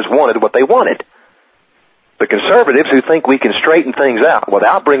Founding Fathers wanted what they wanted. The conservatives who think we can straighten things out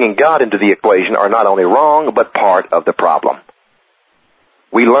without bringing God into the equation are not only wrong, but part of the problem.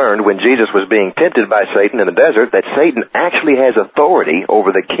 We learned when Jesus was being tempted by Satan in the desert that Satan actually has authority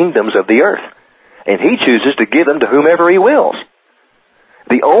over the kingdoms of the earth, and he chooses to give them to whomever he wills.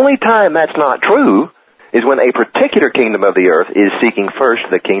 The only time that's not true is when a particular kingdom of the earth is seeking first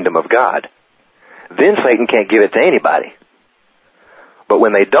the kingdom of God. Then Satan can't give it to anybody. But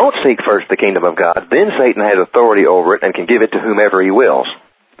when they don't seek first the kingdom of God, then Satan has authority over it and can give it to whomever he wills.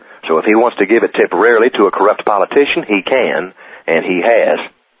 So if he wants to give it temporarily to a corrupt politician, he can, and he has.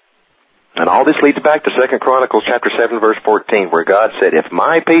 And all this leads back to 2 Chronicles chapter 7, verse 14, where God said, if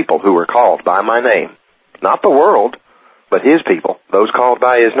my people who are called by my name, not the world, but his people, those called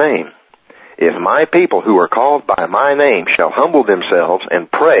by his name, if my people who are called by my name shall humble themselves and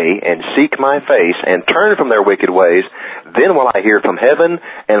pray and seek my face and turn from their wicked ways, then will I hear from heaven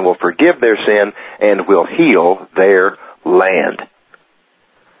and will forgive their sin and will heal their land.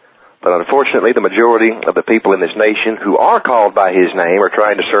 But unfortunately, the majority of the people in this nation who are called by his name are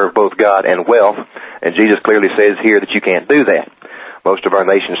trying to serve both God and wealth, and Jesus clearly says here that you can't do that. Most of our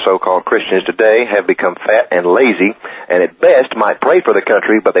nation's so-called Christians today have become fat and lazy, and at best might pray for the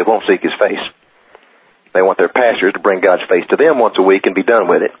country, but they won't seek his face. They want their pastors to bring God's face to them once a week and be done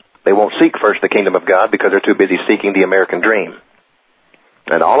with it. They won't seek first the kingdom of God because they're too busy seeking the American dream.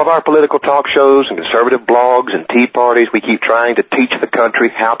 And all of our political talk shows and conservative blogs and tea parties, we keep trying to teach the country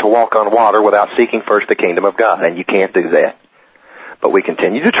how to walk on water without seeking first the kingdom of God, and you can't do that. But we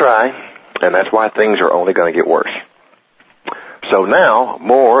continue to try, and that's why things are only going to get worse. So now,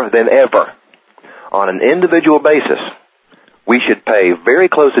 more than ever, on an individual basis, we should pay very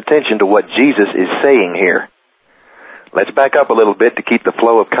close attention to what Jesus is saying here. Let's back up a little bit to keep the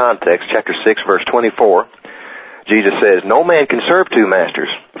flow of context. Chapter 6, verse 24. Jesus says, no man can serve two masters,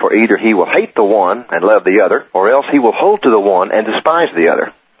 for either he will hate the one and love the other, or else he will hold to the one and despise the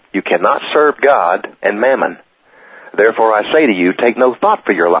other. You cannot serve God and mammon. Therefore I say to you, take no thought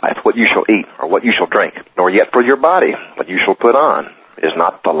for your life, what you shall eat, or what you shall drink, nor yet for your body, what you shall put on. Is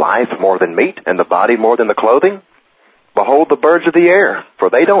not the life more than meat, and the body more than the clothing? Behold the birds of the air, for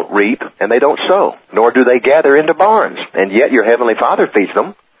they don't reap, and they don't sow, nor do they gather into barns, and yet your heavenly Father feeds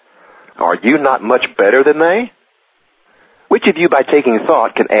them. Are you not much better than they? Which of you by taking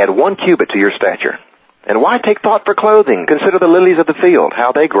thought can add 1 cubit to your stature? And why take thought for clothing? Consider the lilies of the field,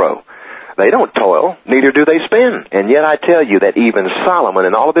 how they grow. They don't toil, neither do they spin. And yet I tell you that even Solomon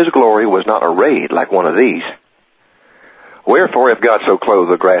in all of his glory was not arrayed like one of these. Wherefore, if God so clothe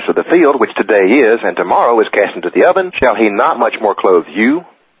the grass of the field, which today is, and tomorrow is cast into the oven, shall he not much more clothe you,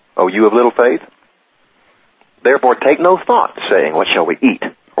 O you of little faith? Therefore take no thought, saying, what shall we eat?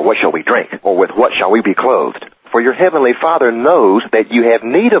 Or what shall we drink? Or with what shall we be clothed? For your heavenly Father knows that you have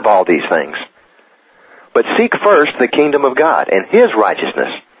need of all these things. But seek first the kingdom of God and his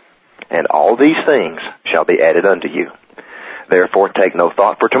righteousness, and all these things shall be added unto you. Therefore take no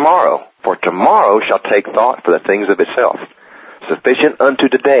thought for tomorrow shall take thought for the things of itself. Sufficient unto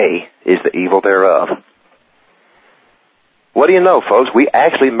today is the evil thereof. What do you know, folks? We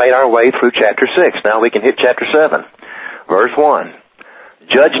actually made our way through chapter 6. Now we can hit chapter 7. Verse 1.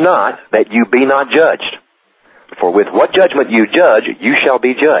 Judge not, that you be not judged. For with what judgment you judge, you shall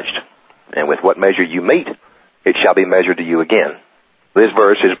be judged. And with what measure you mete, it shall be measured to you again. This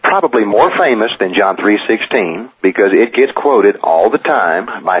verse is probably more famous than John 3:16 because it gets quoted all the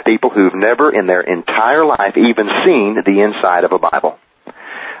time by people who've never in their entire life even seen the inside of a Bible.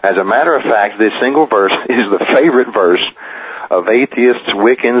 As a matter of fact, this single verse is the favorite verse of atheists,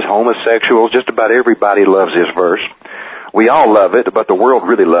 Wiccans, homosexuals. Just about everybody loves this verse. We all love it, but the world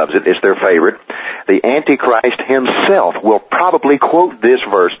really loves it. It's their favorite. The Antichrist himself will probably quote this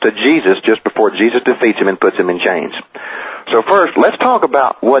verse to Jesus just before Jesus defeats him and puts him in chains. So first, let's talk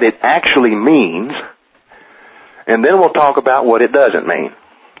about what it actually means, and then we'll talk about what it doesn't mean.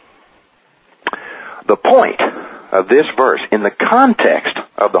 The point of this verse, in the context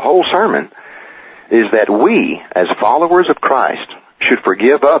of the whole sermon, is that we, as followers of Christ, should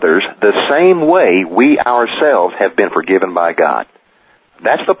forgive others the same way we ourselves have been forgiven by God.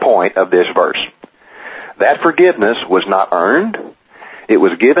 That's the point of this verse. That forgiveness was not earned. It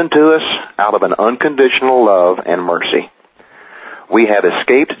was given to us out of an unconditional love and mercy. We have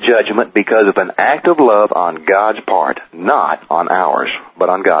escaped judgment because of an act of love on God's part, not on ours, but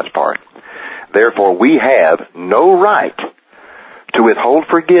on God's part. Therefore, we have no right to withhold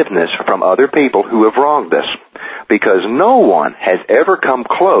forgiveness from other people who have wronged us, because no one has ever come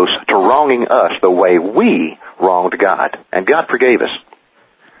close to wronging us the way we wronged God, and God forgave us.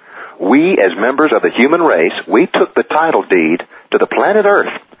 We, as members of the human race, we took the title deed to the planet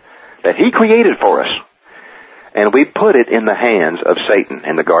Earth that He created for us, and we put it in the hands of Satan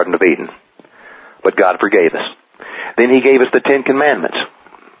in the Garden of Eden. But God forgave us. Then He gave us the 10 Commandments.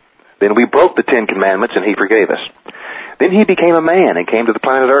 Then we broke the 10 Commandments and He forgave us. Then He became a man and came to the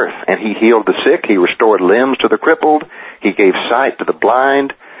planet Earth, and He healed the sick, He restored limbs to the crippled, He gave sight to the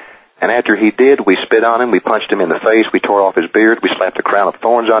blind, and after He did, we spit on Him, we punched Him in the face, we tore off His beard, we slapped a crown of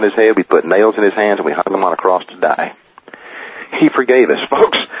thorns on His head, we put nails in His hands, and we hung Him on a cross to die. He forgave us.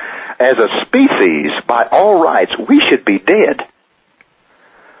 Folks, as a species, by all rights, we should be dead.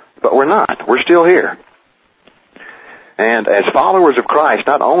 But we're not. We're still here. And as followers of Christ,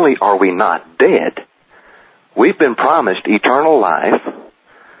 not only are we not dead, we've been promised eternal life,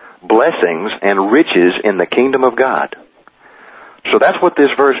 blessings, and riches in the kingdom of God. So that's what this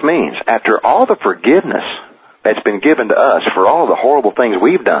verse means. After all the forgiveness that's been given to us for all the horrible things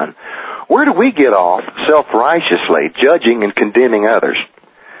we've done, where do we get off self-righteously judging and condemning others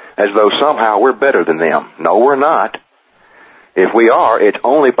as though somehow we're better than them? No, we're not. If we are, it's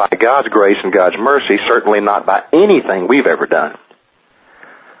only by God's grace and God's mercy, certainly not by anything we've ever done.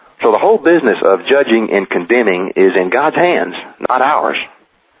 So the whole business of judging and condemning is in God's hands, not ours.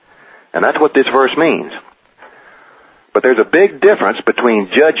 And that's what this verse means. But there's a big difference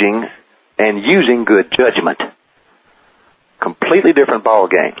between judging and using good judgment. Completely different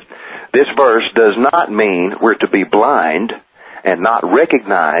ballgame. This verse does not mean we're to be blind and not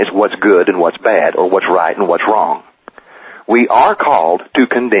recognize what's good and what's bad, or what's right and what's wrong. We are called to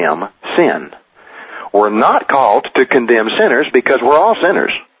condemn sin. We're not called to condemn sinners because we're all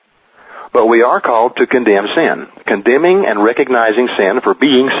sinners. But we are called to condemn sin. Condemning and recognizing sin for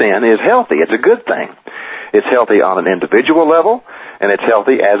being sin is healthy. It's a good thing. It's healthy on an individual level, and it's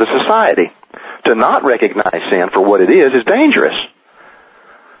healthy as a society. To not recognize sin for what it is dangerous.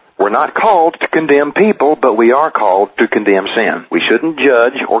 We're not called to condemn people, but we are called to condemn sin. We shouldn't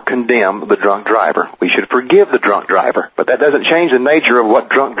judge or condemn the drunk driver. We should forgive the drunk driver, but that doesn't change the nature of what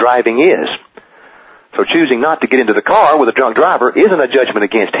drunk driving is. So choosing not to get into the car with a drunk driver isn't a judgment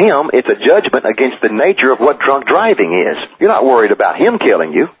against him. It's a judgment against the nature of what drunk driving is. You're not worried about him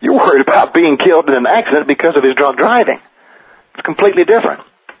killing you. You're worried about being killed in an accident because of his drunk driving. It's completely different.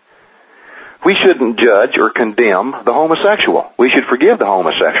 We shouldn't judge or condemn the homosexual. We should forgive the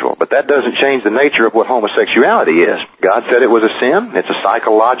homosexual, but that doesn't change the nature of what homosexuality is. God said it was a sin. It's a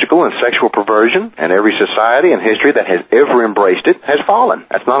psychological and sexual perversion, and every society and history that has ever embraced it has fallen.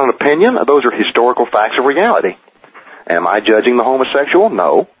 That's not an opinion. Those are historical facts of reality. Am I judging the homosexual?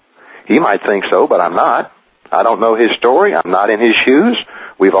 No. He might think so, but I'm not. I don't know his story. I'm not in his shoes.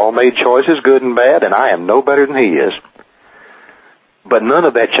 We've all made choices, good and bad, and I am no better than he is. But none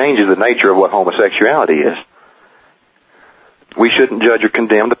of that changes the nature of what homosexuality is. We shouldn't judge or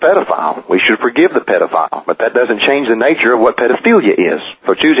condemn the pedophile. We should forgive the pedophile, but that doesn't change the nature of what pedophilia is.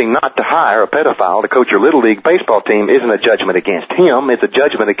 So choosing not to hire a pedophile to coach your Little League baseball team isn't a judgment against him. It's a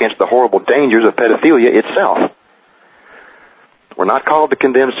judgment against the horrible dangers of pedophilia itself. We're not called to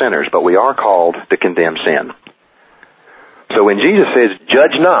condemn sinners, but we are called to condemn sin. So when Jesus says,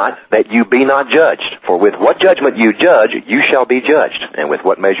 judge not, that you be not judged. For with what judgment you judge, you shall be judged. And with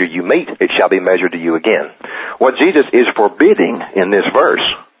what measure you mete, it shall be measured to you again. What Jesus is forbidding in this verse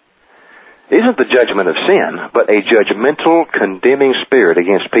isn't the judgment of sin, but a judgmental, condemning spirit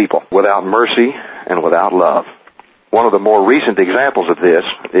against people without mercy and without love. One of the more recent examples of this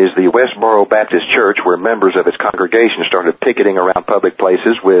is the Westboro Baptist Church, where members of its congregation started picketing around public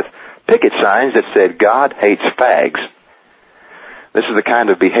places with picket signs that said, God hates fags. This is the kind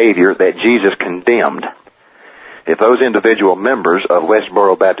of behavior that Jesus condemned. If those individual members of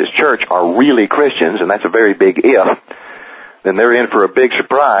Westboro Baptist Church are really Christians, and that's a very big if, then they're in for a big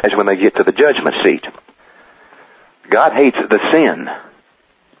surprise when they get to the judgment seat. God hates the sin,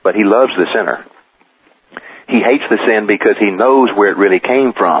 but He loves the sinner. He hates the sin because He knows where it really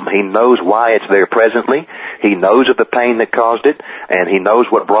came from. He knows why it's there presently. He knows of the pain that caused it, and He knows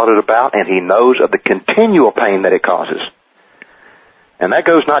what brought it about, and He knows of the continual pain that it causes. And that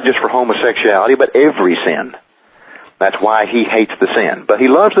goes not just for homosexuality, but every sin. That's why He hates the sin. But He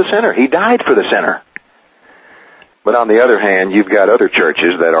loves the sinner. He died for the sinner. But on the other hand, you've got other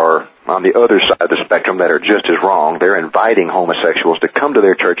churches that are on the other side of the spectrum that are just as wrong. They're inviting homosexuals to come to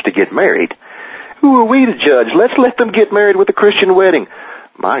their church to get married. Who are we to judge? Let's let them get married with a Christian wedding.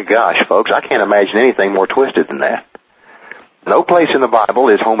 My gosh, folks, I can't imagine anything more twisted than that. No place in the Bible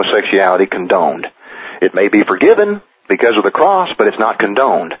is homosexuality condoned. It may be forgiven because of the cross, but it's not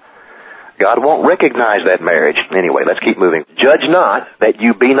condoned. God won't recognize that marriage. Anyway, let's keep moving. Judge not, that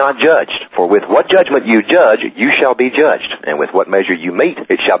you be not judged. For with what judgment you judge, you shall be judged. And with what measure you mete,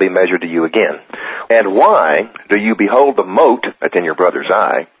 it shall be measured to you again. And why do you behold the mote that's in your brother's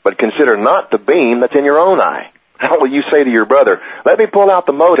eye, but consider not the beam that's in your own eye? How will you say to your brother, let me pull out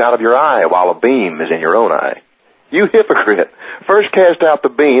the mote out of your eye while a beam is in your own eye? You hypocrite! First cast out the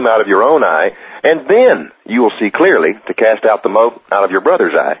beam out of your own eye, and then you will see clearly to cast out the mote out of your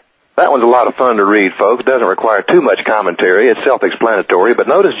brother's eye. That one's a lot of fun to read, folks. It doesn't require too much commentary. It's self-explanatory. But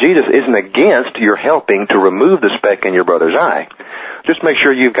notice Jesus isn't against your helping to remove the speck in your brother's eye. Just make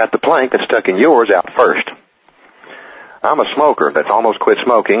sure you've got the plank that's stuck in yours out first. I'm a smoker that's almost quit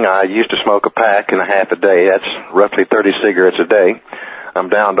smoking. I used to smoke a pack and a half a day. That's roughly 30 cigarettes a day. I'm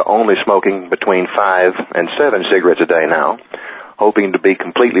down to only smoking between 5 and 7 cigarettes a day now, hoping to be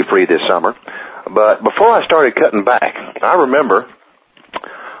completely free this summer. But before I started cutting back, I remember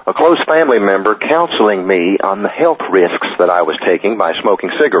a close family member counseling me on the health risks that I was taking by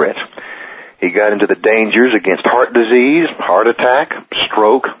smoking cigarettes. He got into the dangers against heart disease, heart attack,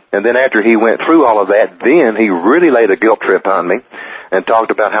 stroke, and then after he went through all of that, then he really laid a guilt trip on me and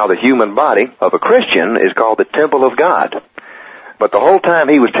talked about how the human body of a Christian is called the temple of God. But the whole time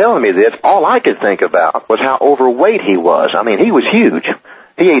he was telling me this, all I could think about was how overweight he was. I mean, he was huge.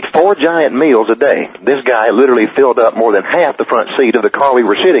 He ate 4 giant meals a day. This guy literally filled up more than half the front seat of the car we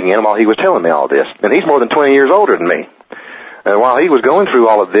were sitting in while he was telling me all this. And he's more than 20 years older than me. And while he was going through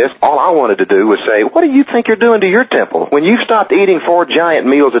all of this, all I wanted to do was say, what do you think you're doing to your temple? When you've stopped eating 4 giant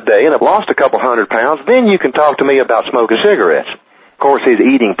meals a day and have lost a couple 100 pounds, then you can talk to me about smoking cigarettes. Of course, his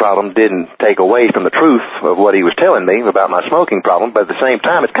eating problem didn't take away from the truth of what he was telling me about my smoking problem, but at the same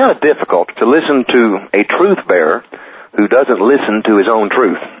time, it's kind of difficult to listen to a truth bearer who doesn't listen to his own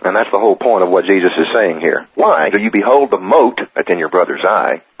truth. And that's the whole point of what Jesus is saying here. Why do you behold the mote that's in your brother's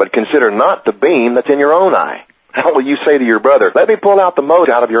eye, but consider not the beam that's in your own eye? How will you say to your brother, let me pull out the mote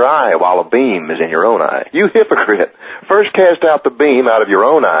out of your eye while a beam is in your own eye? You hypocrite! First cast out the beam out of your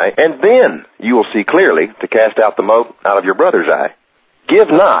own eye, and then you will see clearly to cast out the mote out of your brother's eye. Give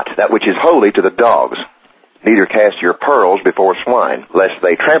not that which is holy to the dogs, Neither cast your pearls before swine, lest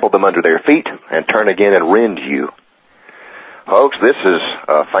they trample them under their feet and turn again and rend you. Folks, this is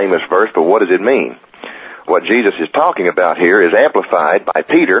a famous verse, but what does it mean? What Jesus is talking about here is amplified by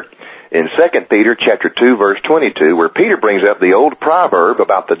Peter in 2 Peter chapter 2, verse 22, where Peter brings up the old proverb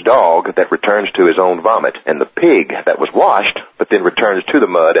about the dog that returns to his own vomit and the pig that was washed but then returns to the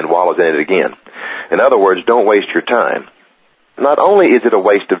mud and wallows in it again. In other words, don't waste your time. Not only is it a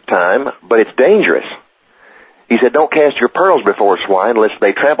waste of time, but it's dangerous. He said, don't cast your pearls before swine, lest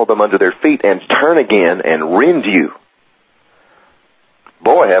they trample them under their feet and turn again and rend you.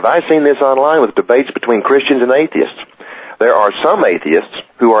 Boy, have I seen this online with debates between Christians and atheists. There are some atheists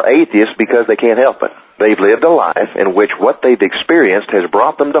who are atheists because they can't help it. They've lived a life in which what they've experienced has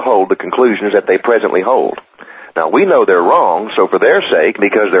brought them to hold the conclusions that they presently hold. Now, we know they're wrong, so for their sake,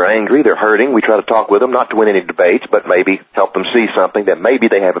 because they're angry, they're hurting, we try to talk with them, not to win any debates, but maybe help them see something that maybe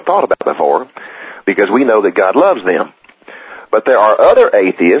they haven't thought about before, because we know that God loves them. But there are other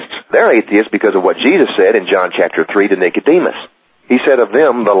atheists, they're atheists because of what Jesus said in John chapter 3 to Nicodemus. He said of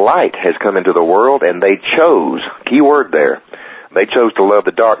them, the light has come into the world, and they chose, key word there, they chose to love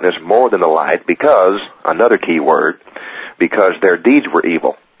the darkness more than the light because, another key word, because their deeds were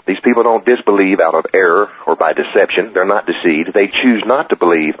evil. These people don't disbelieve out of error or by deception. They're not deceived. They choose not to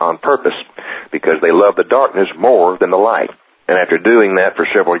believe on purpose because they love the darkness more than the light. And after doing that for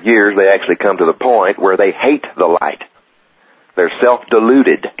several years, they actually come to the point where they hate the light. They're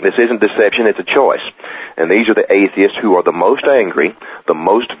self-deluded. This isn't deception, it's a choice. And these are the atheists who are the most angry, the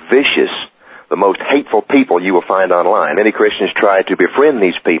most vicious, the most hateful people you will find online. Many Christians try to befriend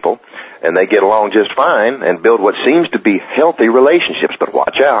these people, and they get along just fine and build what seems to be healthy relationships. But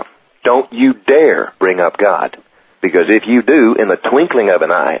watch out. Don't you dare bring up God. Because if you do, in the twinkling of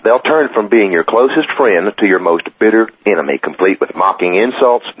an eye, they'll turn from being your closest friend to your most bitter enemy, complete with mocking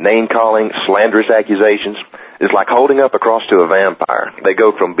insults, name-calling, slanderous accusations. It's like holding up a cross to a vampire. They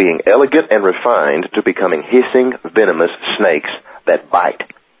go from being elegant and refined to becoming hissing, venomous snakes that bite.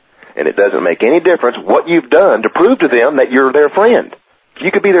 And it doesn't make any difference what you've done to prove to them that you're their friend.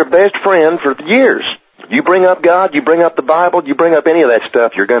 You could be their best friend for years. You bring up God, you bring up the Bible, you bring up any of that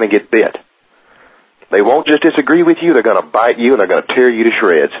stuff, you're going to get bit. They won't just disagree with you, they're going to bite you and they're going to tear you to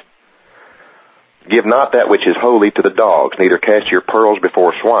shreds. Give not that which is holy to the dogs, neither cast your pearls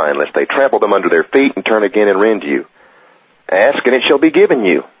before swine, lest they trample them under their feet and turn again and rend you. Ask, and it shall be given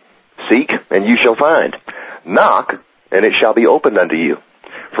you. Seek, and you shall find. Knock, and it shall be opened unto you.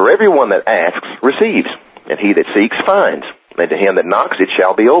 For everyone that asks receives, and he that seeks finds, and to him that knocks it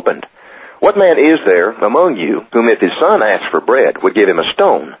shall be opened. What man is there among you whom if his son asks for bread would give him a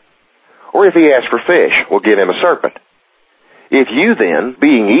stone? Or if he asks for fish, will give him a serpent? If you then,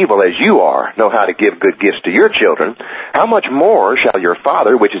 being evil as you are, know how to give good gifts to your children, how much more shall your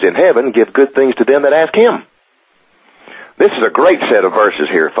Father which is in heaven give good things to them that ask him? This is a great set of verses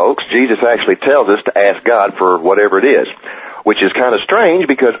here, folks. Jesus actually tells us to ask God for whatever it is, which is kind of strange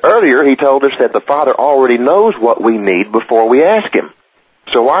because earlier he told us that the Father already knows what we need before we ask him.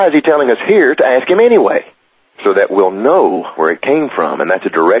 So why is he telling us here to ask him anyway? So that we'll know where it came from, and that's a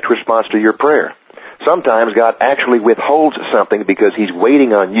direct response to your prayer. Sometimes God actually withholds something because he's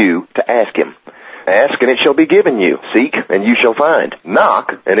waiting on you to ask him. Ask, and it shall be given you. Seek, and you shall find.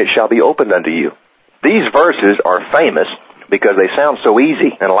 Knock, and it shall be opened unto you. These verses are famous because they sound so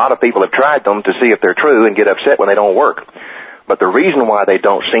easy, and a lot of people have tried them to see if they're true and get upset when they don't work. But the reason why they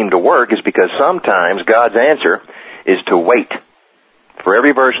don't seem to work is because sometimes God's answer is to wait. For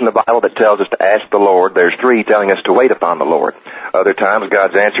every verse in the Bible that tells us to ask the Lord, there's 3 telling us to wait upon the Lord. Other times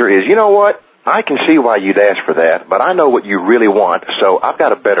God's answer is, you know what? I can see why you'd ask for that, but I know what you really want, so I've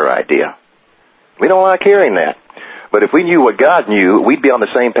got a better idea. We don't like hearing that. But if we knew what God knew, we'd be on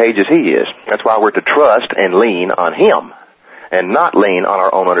the same page as he is. That's why we're to trust and lean on him and not lean on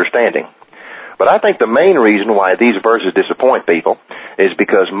our own understanding. But I think the main reason why these verses disappoint people is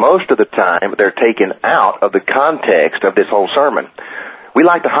because most of the time they're taken out of the context of this whole sermon. We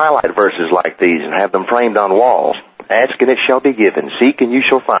like to highlight verses like these and have them framed on walls. Ask and it shall be given. Seek and you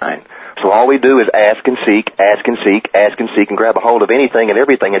shall find. So all we do is ask and seek, ask and seek, ask and seek, and grab a hold of anything and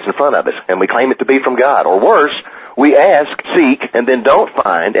everything that's in front of us. And we claim it to be from God. Or worse, we ask, seek, and then don't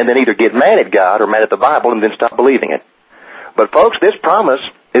find, and then either get mad at God or mad at the Bible and then stop believing it. But folks, this promise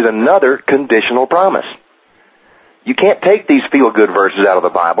is another conditional promise. You can't take these feel-good verses out of the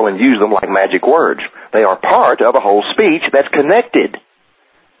Bible and use them like magic words. They are part of a whole speech that's connected.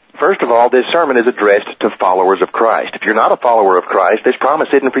 First of all, this sermon is addressed to followers of Christ. If you're not a follower of Christ, this promise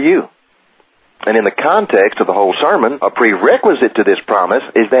isn't for you. And in the context of the whole sermon, a prerequisite to this promise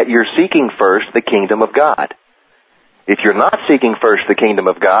is that you're seeking first the kingdom of God. If you're not seeking first the kingdom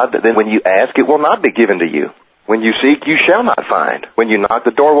of God, then when you ask, it will not be given to you. When you seek, you shall not find. When you knock,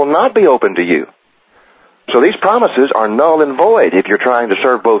 the door will not be opened to you. So these promises are null and void if you're trying to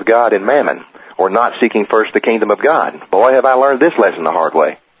serve both God and mammon, or not seeking first the kingdom of God. Boy, have I learned this lesson the hard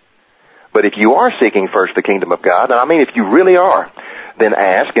way. But if you are seeking first the kingdom of God, and I mean if you really are, then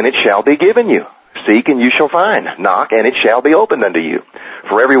ask and it shall be given you. Seek and you shall find. Knock and it shall be opened unto you.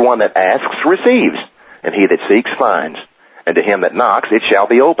 For everyone that asks receives, and he that seeks finds. And to him that knocks it shall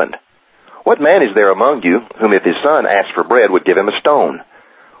be opened. What man is there among you whom if his son asked for bread would give him a stone?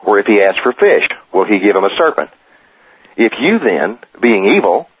 Or if he asked for fish, will he give him a serpent? If you then, being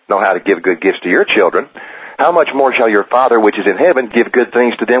evil, know how to give good gifts to your children, how much more shall your Father which is in heaven give good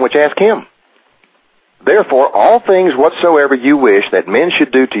things to them which ask him? Therefore, all things whatsoever you wish that men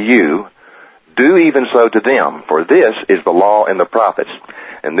should do to you, do even so to them, for this is the law and the prophets.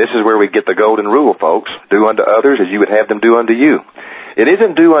 And this is where we get the golden rule, folks. Do unto others as you would have them do unto you. It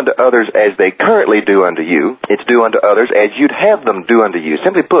isn't do unto others as they currently do unto you. It's do unto others as you'd have them do unto you.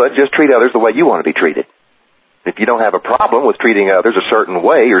 Simply put, just treat others the way you want to be treated. If you don't have a problem with treating others a certain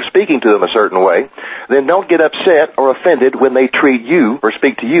way or speaking to them a certain way, then don't get upset or offended when they treat you or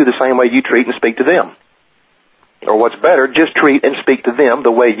speak to you the same way you treat and speak to them. Or what's better, just treat and speak to them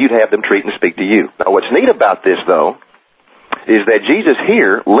the way you'd have them treat and speak to you. Now what's neat about this, though, is that Jesus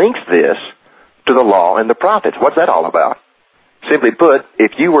here links this to the law and the prophets. What's that all about? Simply put,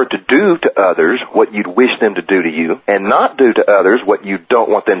 if you were to do to others what you'd wish them to do to you, and not do to others what you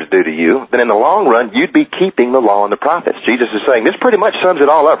don't want them to do to you, then in the long run, you'd be keeping the law and the prophets. Jesus is saying, this pretty much sums it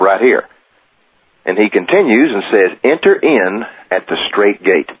all up right here. And he continues and says, enter in at the strait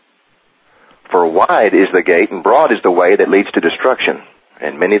gate. For wide is the gate, and broad is the way that leads to destruction,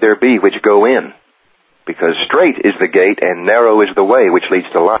 and many there be which go in. Because strait is the gate, and narrow is the way which leads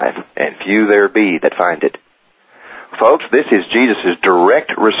to life, and few there be that find it. Folks, this is Jesus'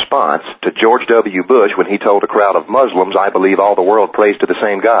 direct response to George W. Bush when he told a crowd of Muslims, I believe all the world prays to the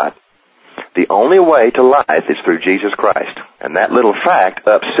same God. The only way to life is through Jesus Christ. And that little fact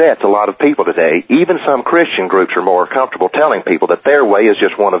upsets a lot of people today. Even some Christian groups are more comfortable telling people that their way is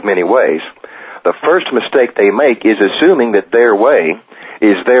just one of many ways. The first mistake they make is assuming that their way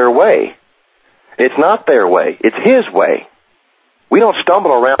is their way. It's not their way. It's His way. We don't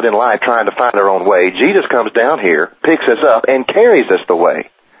stumble around in life trying to find our own way. Jesus comes down here, picks us up, and carries us the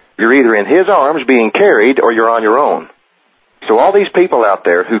way. You're either in His arms being carried or you're on your own. So all these people out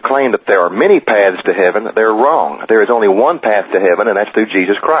there who claim that there are many paths to heaven, they're wrong. There is only one path to heaven, and that's through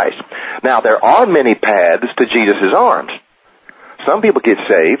Jesus Christ. Now, there are many paths to Jesus' arms. Some people get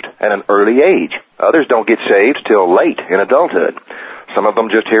saved at an early age. Others don't get saved till late in adulthood. Some of them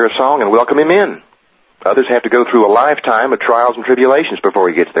just hear a song and welcome Him in. Others have to go through a lifetime of trials and tribulations before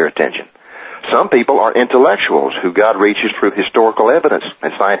He gets their attention. Some people are intellectuals who God reaches through historical evidence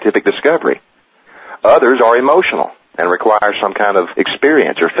and scientific discovery. Others are emotional and require some kind of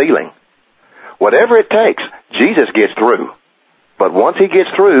experience or feeling. Whatever it takes, Jesus gets through. But once He gets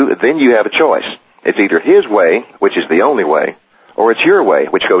through, then you have a choice. It's either His way, which is the only way, or it's your way,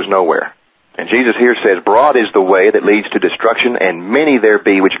 which goes nowhere. And Jesus here says, broad is the way that leads to destruction, and many there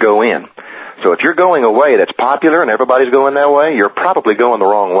be which go in. So if you're going a way that's popular and everybody's going that way, you're probably going the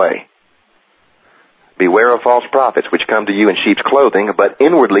wrong way. Beware of false prophets which come to you in sheep's clothing, but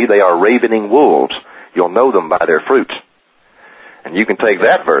inwardly they are ravening wolves. You'll know them by their fruits. And you can take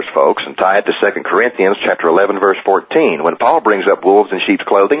that verse, folks, and tie it to 2 Corinthians chapter 11, verse 14. When Paul brings up wolves in sheep's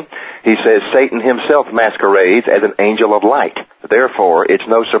clothing, he says Satan himself masquerades as an angel of light. Therefore, it's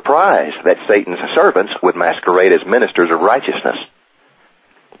no surprise that Satan's servants would masquerade as ministers of righteousness.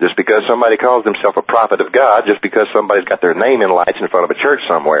 Just because somebody calls themselves a prophet of God, just because somebody's got their name in lights in front of a church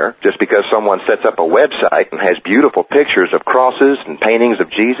somewhere, just because someone sets up a website and has beautiful pictures of crosses and paintings of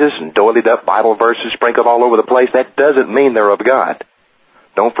Jesus and doilied up Bible verses sprinkled all over the place, that doesn't mean they're of God.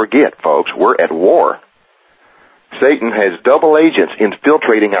 Don't forget, folks, we're at war. Satan has double agents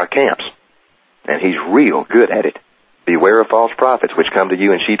infiltrating our camps, and he's real good at it. Beware of false prophets which come to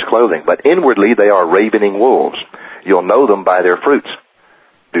you in sheep's clothing, but inwardly they are ravening wolves. You'll know them by their fruits.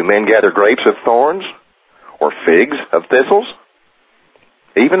 Do men gather grapes of thorns, or figs of thistles?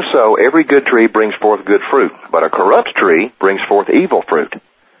 Even so, every good tree brings forth good fruit, but a corrupt tree brings forth evil fruit.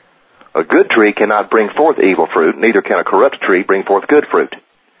 A good tree cannot bring forth evil fruit, neither can a corrupt tree bring forth good fruit.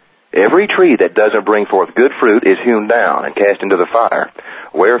 Every tree that doesn't bring forth good fruit is hewn down and cast into the fire.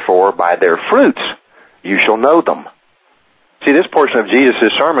 Wherefore, by their fruits you shall know them. See, this portion of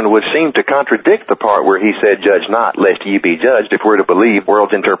Jesus' sermon would seem to contradict the part where He said, judge not, lest ye be judged, if we're to believe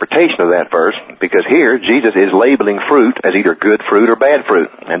world's interpretation of that verse, because here Jesus is labeling fruit as either good fruit or bad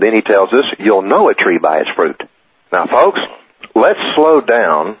fruit. And then He tells us, you'll know a tree by its fruit. Now, folks, let's slow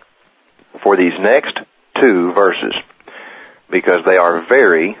down for these next 2 verses because they are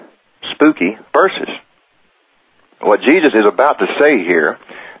very spooky verses. What Jesus is about to say here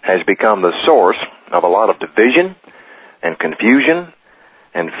has become the source of a lot of division and confusion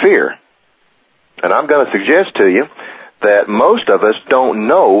and fear. And I'm going to suggest to you that most of us don't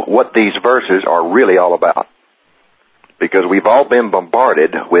know what these verses are really all about, because we've all been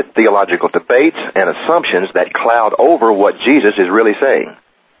bombarded with theological debates and assumptions that cloud over what Jesus is really saying.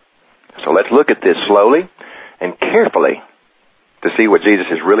 So let's look at this slowly and carefully to see what Jesus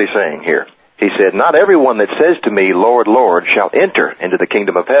is really saying here. He said, "Not everyone that says to me, 'Lord, Lord,' shall enter into the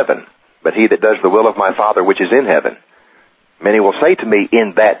kingdom of heaven, but he that does the will of my Father which is in heaven. Many will say to me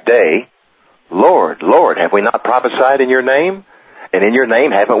in that day, 'Lord, Lord, have we not prophesied in your name? And in your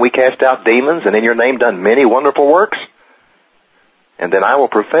name haven't we cast out demons, and in your name done many wonderful works?' And then I will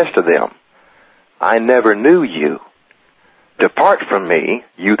profess to them, 'I never knew you. Depart from me,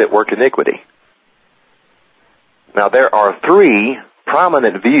 you that work iniquity.'" Now there are 3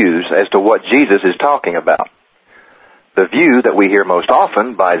 prominent views as to what Jesus is talking about. The view that we hear most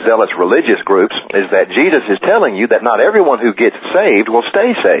often by zealous religious groups is that Jesus is telling you that not everyone who gets saved will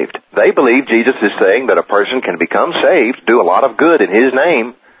stay saved. They believe Jesus is saying that a person can become saved, do a lot of good in His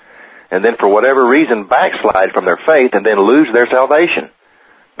name, and then for whatever reason backslide from their faith and then lose their salvation.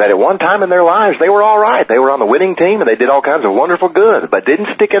 That at one time in their lives they were all right. They were on the winning team and they did all kinds of wonderful good, but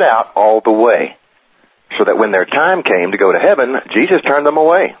didn't stick it out all the way. So that when their time came to go to heaven, Jesus turned them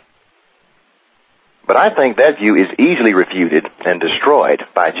away. But I think that view is easily refuted and destroyed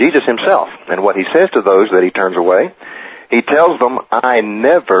by Jesus Himself. And what He says to those that He turns away, He tells them, "I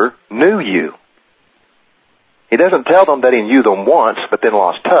never knew you." He doesn't tell them that He knew them once, but then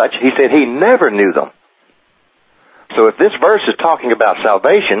lost touch. He said He never knew them. So if this verse is talking about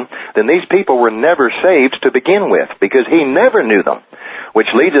salvation, then these people were never saved to begin with, because He never knew them.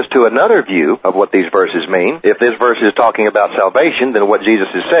 Which leads us to another view of what these verses mean. If this verse is talking about salvation, then what Jesus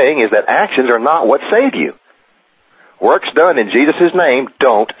is saying is that actions are not what save you. Works done in Jesus' name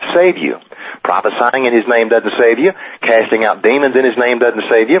don't save you. Prophesying in His name doesn't save you. Casting out demons in His name doesn't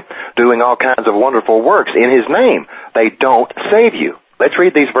save you. Doing all kinds of wonderful works in His name, they don't save you. Let's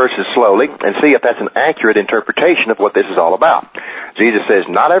read these verses slowly and see if that's an accurate interpretation of what this is all about. Jesus says,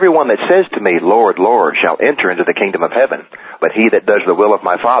 "Not everyone that says to me, 'Lord, Lord,' shall enter into the kingdom of heaven, but he that does the will of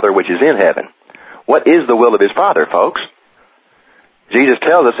my Father which is in heaven." What is the will of His Father, folks? Jesus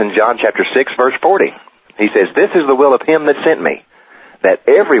tells us in John chapter 6, verse 40. He says, "This is the will of Him that sent me, that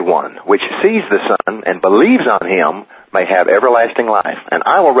everyone which sees the Son and believes on Him may have everlasting life, and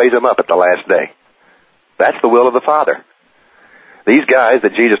I will raise him up at the last day." That's the will of the Father. These guys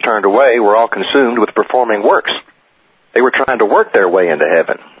that Jesus turned away were all consumed with performing works. They were trying to work their way into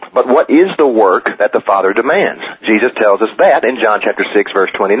heaven. But what is the work that the Father demands? Jesus tells us that in John chapter 6,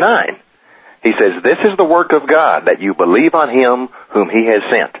 verse 29. He says, "This is the work of God, that you believe on Him whom He has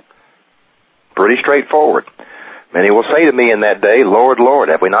sent." Pretty straightforward. "Many will say to me in that day, 'Lord, Lord,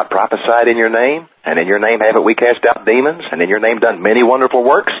 have we not prophesied in your name? And in your name haven't we cast out demons? And in your name done many wonderful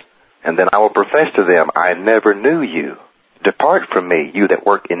works?' And then I will profess to them, 'I never knew you. Depart from me, you that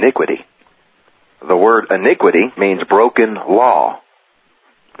work iniquity.'" The word iniquity means broken law.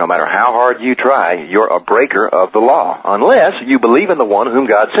 No matter how hard you try, you're a breaker of the law, unless you believe in the one whom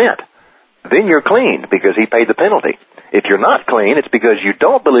God sent. Then you're clean, because He paid the penalty. If you're not clean, it's because you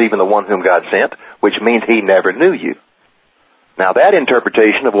don't believe in the one whom God sent, which means He never knew you. Now that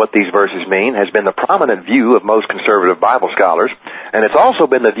interpretation of what these verses mean has been the prominent view of most conservative Bible scholars, and it's also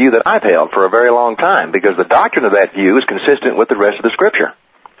been the view that I've held for a very long time, because the doctrine of that view is consistent with the rest of the Scripture.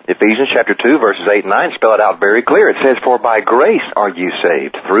 Ephesians chapter 2, verses 8 and 9 spell it out very clear. It says, "For by grace are you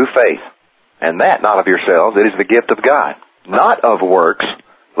saved, through faith, and that not of yourselves, it is the gift of God, not of works,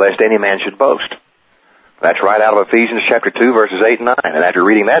 lest any man should boast." That's right out of Ephesians chapter 2, verses 8 and 9. And after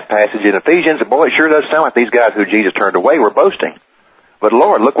reading that passage in Ephesians, boy, it sure does sound like these guys who Jesus turned away were boasting. But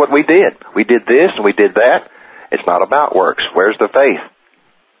Lord, look what we did. We did this and we did that. It's not about works. Where's the faith?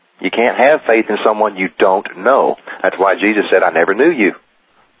 You can't have faith in someone you don't know. That's why Jesus said, "I never knew you."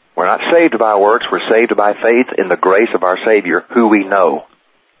 We're not saved by works. We're saved by faith in the grace of our Savior, who we know.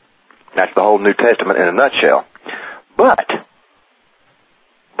 That's the whole New Testament in a nutshell. But,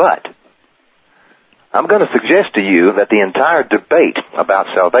 I'm going to suggest to you that the entire debate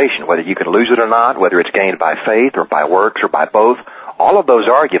about salvation, whether you can lose it or not, whether it's gained by faith or by works or by both, all of those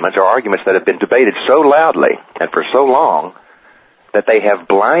arguments are arguments that have been debated so loudly and for so long that they have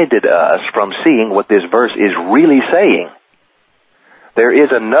blinded us from seeing what this verse is really saying. There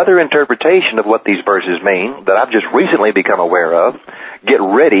is another interpretation of what these verses mean that I've just recently become aware of. Get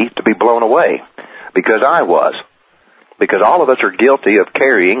ready to be blown away, because I was. because all of us are guilty of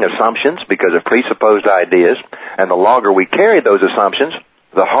carrying assumptions because of presupposed ideas, and the longer we carry those assumptions,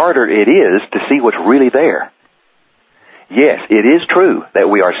 the harder it is to see what's really there. Yes, it is true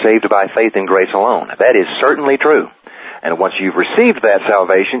that we are saved by faith in grace alone. That is certainly true. And once you've received that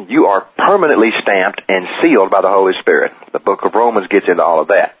salvation, you are permanently stamped and sealed by the Holy Spirit. The book of Romans gets into all of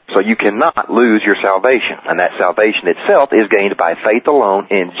that. So you cannot lose your salvation. And that salvation itself is gained by faith alone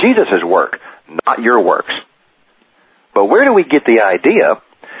in Jesus' work, not your works. But where do we get the idea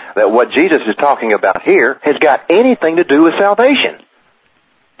that what Jesus is talking about here has got anything to do with salvation?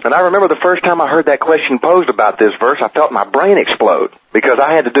 And I remember the first time I heard that question posed about this verse, I felt my brain explode because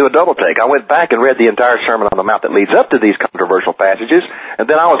I had to do a double take. I went back and read the entire Sermon on the Mount that leads up to these controversial passages, and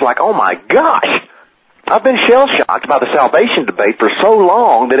then I was like, oh my gosh! I've been shell-shocked by the salvation debate for so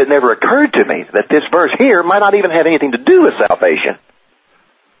long that it never occurred to me that this verse here might not even have anything to do with salvation.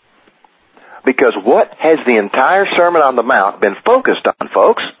 Because what has the entire Sermon on the Mount been focused on,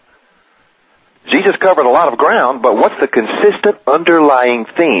 folks? Jesus covered a lot of ground, but what's the consistent underlying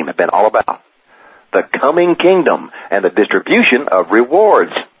theme been all about? The coming kingdom and the distribution of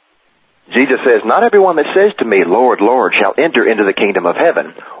rewards. Jesus says, not everyone that says to me, Lord, Lord, shall enter into the kingdom of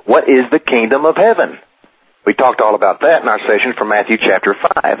heaven. What is the kingdom of heaven? We talked all about that in our session from Matthew chapter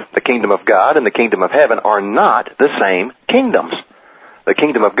 5. The kingdom of God and the kingdom of heaven are not the same kingdoms. The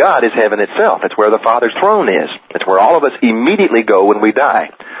kingdom of God is heaven itself. It's where the Father's throne is. It's where all of us immediately go when we die.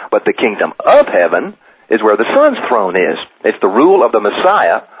 But the kingdom of heaven is where the Son's throne is. It's the rule of the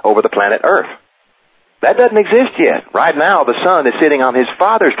Messiah over the planet Earth. That doesn't exist yet. Right now, the Son is sitting on His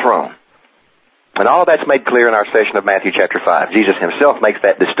Father's throne. And all of that's made clear in our session of Matthew chapter 5. Jesus Himself makes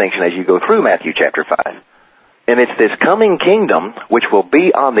that distinction as you go through Matthew chapter 5. And it's this coming kingdom which will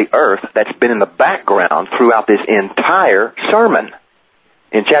be on the earth that's been in the background throughout this entire sermon.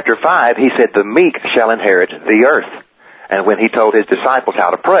 In chapter 5, He said, the meek shall inherit the earth. And when He told His disciples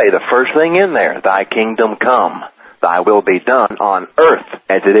how to pray, the first thing in there, thy kingdom come, thy will be done on earth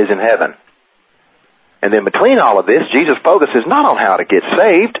as it is in heaven. And then between all of this, Jesus focuses not on how to get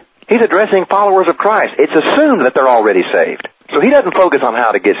saved. He's addressing followers of Christ. It's assumed that they're already saved. So He doesn't focus on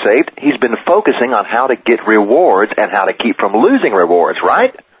how to get saved. He's been focusing on how to get rewards and how to keep from losing rewards,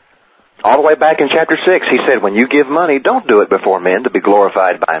 right? All the way back in chapter 6, He said, when you give money, don't do it before men to be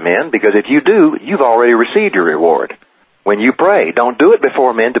glorified by men, because if you do, you've already received your reward. When you pray, don't do it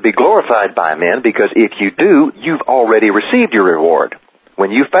before men to be glorified by men, because if you do, you've already received your reward. When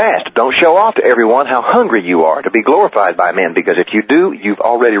you fast, don't show off to everyone how hungry you are to be glorified by men, because if you do, you've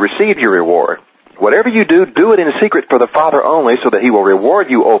already received your reward. Whatever you do, do it in secret for the Father only, so that He will reward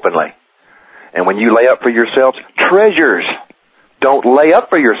you openly. And when you lay up for yourselves treasures, don't lay up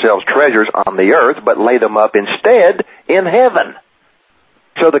for yourselves treasures on the earth, but lay them up instead in heaven.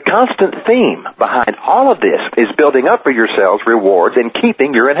 So the constant theme behind all of this is building up for yourselves rewards and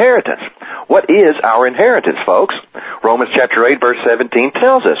keeping your inheritance. What is our inheritance, folks? Romans chapter 8, verse 17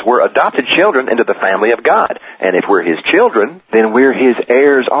 tells us we're adopted children into the family of God. And if we're His children, then we're His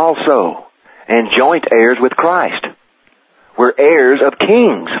heirs also, and joint heirs with Christ. We're heirs of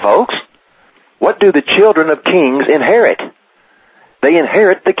kings, folks. What do the children of kings inherit? They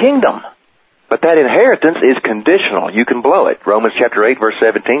inherit the kingdom. But that inheritance is conditional. You can blow it. Romans chapter 8, verse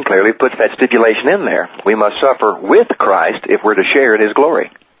 17 clearly puts that stipulation in there. We must suffer with Christ if we're to share in His glory.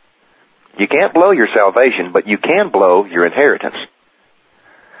 You can't blow your salvation, but you can blow your inheritance.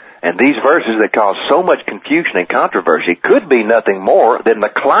 And these verses that cause so much confusion and controversy could be nothing more than the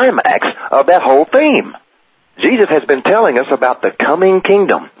climax of that whole theme. Jesus has been telling us about the coming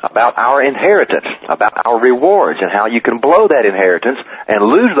kingdom, about our inheritance, about our rewards, and how you can blow that inheritance and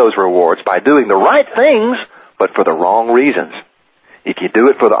lose those rewards by doing the right things, but for the wrong reasons. If you do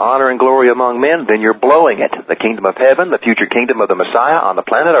it for the honor and glory among men, then you're blowing it. The kingdom of heaven, the future kingdom of the Messiah on the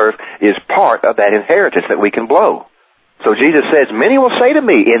planet Earth, is part of that inheritance that we can blow. So Jesus says, many will say to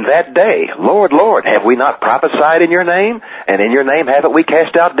me in that day, Lord, Lord, have we not prophesied in your name? And in your name haven't we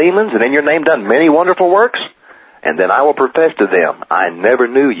cast out demons? And in your name done many wonderful works? And then I will profess to them, I never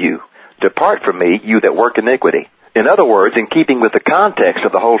knew you. Depart from me, you that work iniquity. In other words, in keeping with the context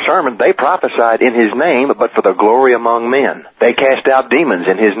of the whole sermon, they prophesied in His name, but for the glory among men. They cast out demons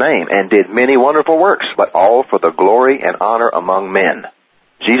in His name and did many wonderful works, but all for the glory and honor among men.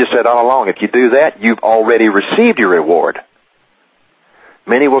 Jesus said all along, if you do that, you've already received your reward.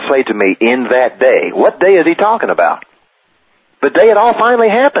 Many will say to me, in that day. What day is He talking about? The day it all finally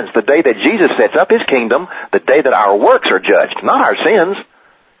happens, the day that Jesus sets up His kingdom, the day that our works are judged, not our sins.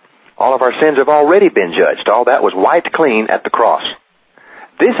 All of our sins have already been judged. All that was wiped clean at the cross.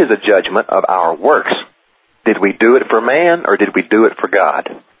 This is a judgment of our works. Did we do it for man or did we do it for God?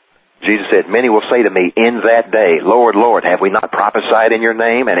 Jesus said, many will say to me in that day, Lord, Lord, have we not prophesied in your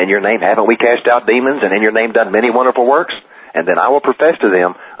name? And in your name haven't we cast out demons? And in your name done many wonderful works? And then I will profess to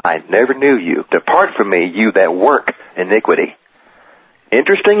them, I never knew you. Depart from me, you that work iniquity.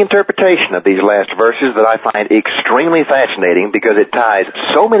 Interesting interpretation of these last verses that I find extremely fascinating because it ties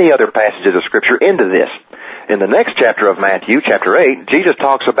so many other passages of Scripture into this. In the next chapter of Matthew, chapter 8, Jesus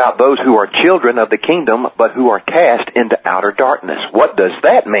talks about those who are children of the kingdom but who are cast into outer darkness. What does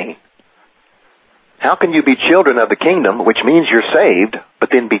that mean? How can you be children of the kingdom, which means you're saved, but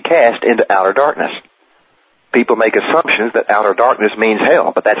then be cast into outer darkness? People make assumptions that outer darkness means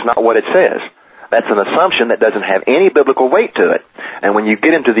hell, but that's not what it says. That's an assumption that doesn't have any biblical weight to it. And when you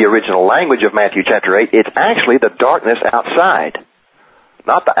get into the original language of Matthew chapter 8, it's actually the darkness outside.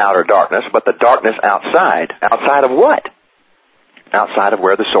 Not the outer darkness, but the darkness outside. Outside of what? Outside of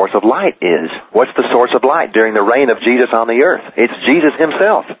where the source of light is. What's the source of light during the reign of Jesus on the earth? It's Jesus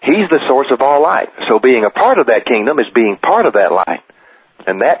himself. He's the source of all light. So being a part of that kingdom is being part of that light.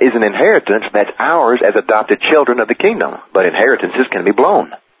 And that is an inheritance that's ours as adopted children of the kingdom. But inheritances can be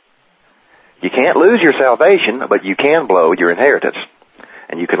blown. You can't lose your salvation, but you can blow your inheritance.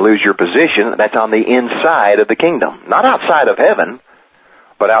 And you can lose your position that's on the inside of the kingdom. Not outside of heaven,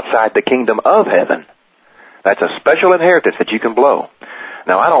 but outside the kingdom of heaven. That's a special inheritance that you can blow.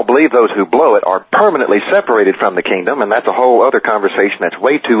 Now, I don't believe those who blow it are permanently separated from the kingdom, and that's a whole other conversation that's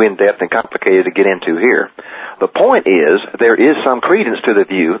way too in-depth and complicated to get into here. The point is, there is some credence to the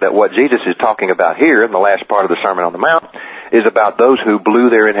view that what Jesus is talking about here in the last part of the Sermon on the Mount is about those who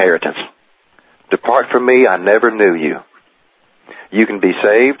blew their inheritance. Depart from me, I never knew you. You can be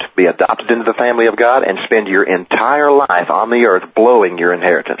saved, be adopted into the family of God, and spend your entire life on the earth blowing your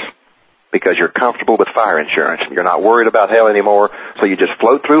inheritance because you're comfortable with fire insurance. You're not worried about hell anymore, so you just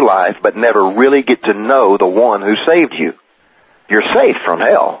float through life but never really get to know the one who saved you. You're safe from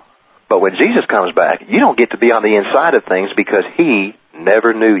hell, but when Jesus comes back, you don't get to be on the inside of things because he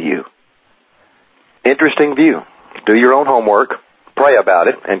never knew you. Interesting view. Do your own homework. Pray about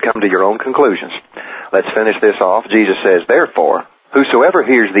it and come to your own conclusions. Let's finish this off. Jesus says, therefore, whosoever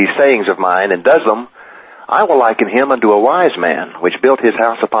hears these sayings of mine and does them, I will liken him unto a wise man, which built his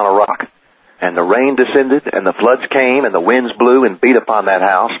house upon a rock. And the rain descended, and the floods came, and the winds blew and beat upon that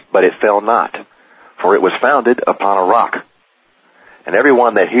house, but it fell not, for it was founded upon a rock. And every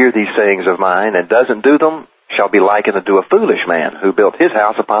one that hear these sayings of mine and doesn't do them shall be likened unto a foolish man, who built his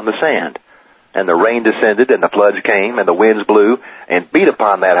house upon the sand. And the rain descended, and the floods came, and the winds blew, and beat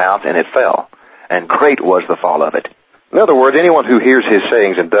upon that house, and it fell. And great was the fall of it. In other words, anyone who hears his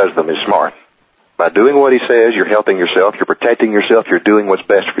sayings and does them is smart. By doing what he says, you're helping yourself, you're protecting yourself, you're doing what's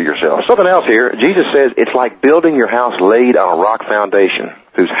best for yourself. Something else here, Jesus says it's like building your house laid on a rock foundation,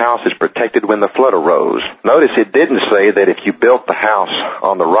 whose house is protected when the flood arose. Notice it didn't say that if you built the house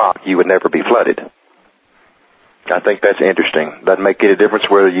on the rock, you would never be flooded. I think that's interesting. Doesn't make any difference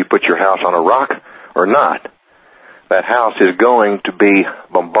whether you put your house on a rock or not. That house is going to be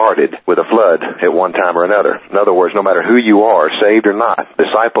bombarded with a flood at one time or another. In other words, no matter who you are, saved or not,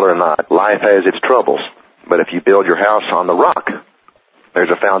 disciple or not, life has its troubles. But if you build your house on the rock,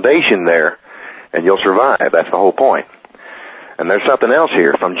 there's a foundation there, and you'll survive. That's the whole point. And there's something else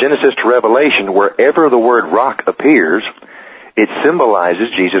here. From Genesis to Revelation, wherever the word rock appears, it symbolizes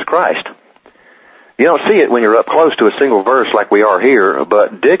Jesus Christ. You don't see it when you're up close to a single verse like we are here,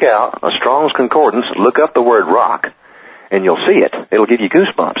 but dig out a Strong's Concordance, look up the word rock, and you'll see it. It'll give you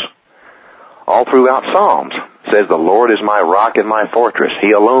goosebumps. All throughout Psalms, it says, the Lord is my rock and my fortress.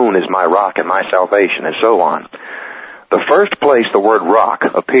 He alone is my rock and my salvation, and so on. The first place the word rock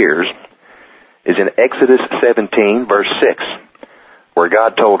appears is in Exodus 17, verse 6, where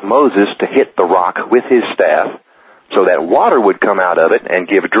God told Moses to hit the rock with his staff so that water would come out of it and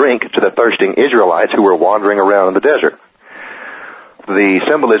give drink to the thirsting Israelites who were wandering around in the desert. The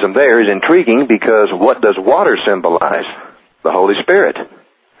symbolism there is intriguing because what does water symbolize? The Holy Spirit.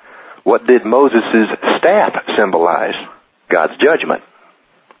 What did Moses' staff symbolize? God's judgment.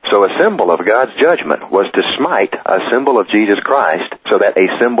 So a symbol of God's judgment was to smite a symbol of Jesus Christ so that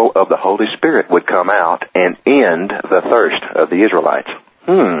a symbol of the Holy Spirit would come out and end the thirst of the Israelites.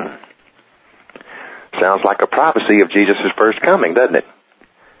 Sounds like a prophecy of Jesus' first coming, doesn't it?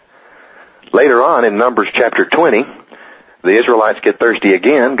 Later on in Numbers chapter 20, the Israelites get thirsty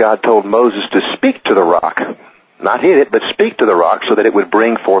again. God told Moses to speak to the rock. Not hit it, but speak to the rock so that it would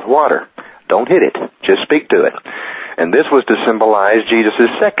bring forth water. Don't hit it. Just speak to it. And this was to symbolize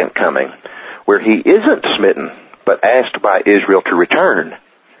Jesus' second coming, where he isn't smitten, but asked by Israel to return.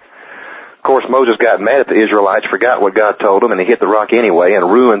 Of course, Moses got mad at the Israelites, forgot what God told him, and he hit the rock anyway and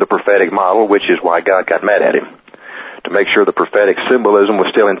ruined the prophetic model, which is why God got mad at him. To To make sure the prophetic symbolism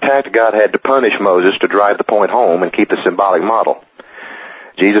was still intact, God had to punish Moses to drive the point home and keep the symbolic model.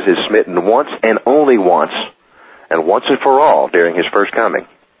 Jesus is smitten once and only once, and once and for all during his first coming.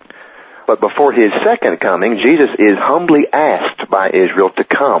 But before his second coming, Jesus is humbly asked by Israel to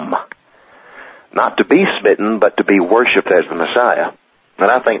come. Not to be smitten, but to be worshipped as the Messiah.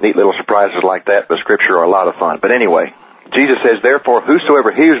 And I think neat little surprises like that in the Scripture are a lot of fun. But anyway, Jesus says, "Therefore,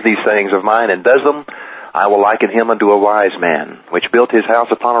 whosoever hears these sayings of mine and does them, I will liken him unto a wise man, which built his house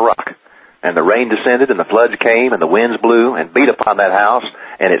upon a rock. And the rain descended, and the floods came, and the winds blew, and beat upon that house,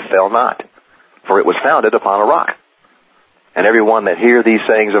 and it fell not. For it was founded upon a rock. And every one that hear these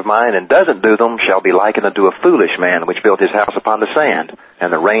sayings of mine and doesn't do them shall be likened unto a foolish man, which built his house upon the sand.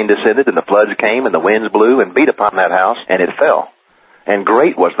 And the rain descended, and the floods came, and the winds blew, and beat upon that house, and it fell. And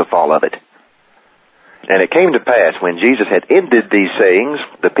great was the fall of it. And it came to pass, when Jesus had ended these sayings,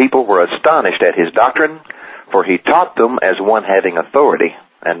 the people were astonished at his doctrine, for he taught them as one having authority,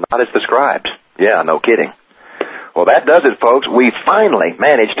 and not as the scribes." Yeah, no kidding. Well, that does it, folks. We finally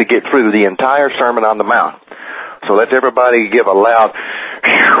managed to get through the entire Sermon on the Mount. So let's everybody give a loud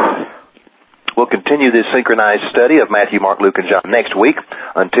phew. We'll continue this synchronized study of Matthew, Mark, Luke, and John next week.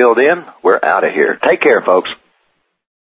 Until then, we're out of here. Take care, folks.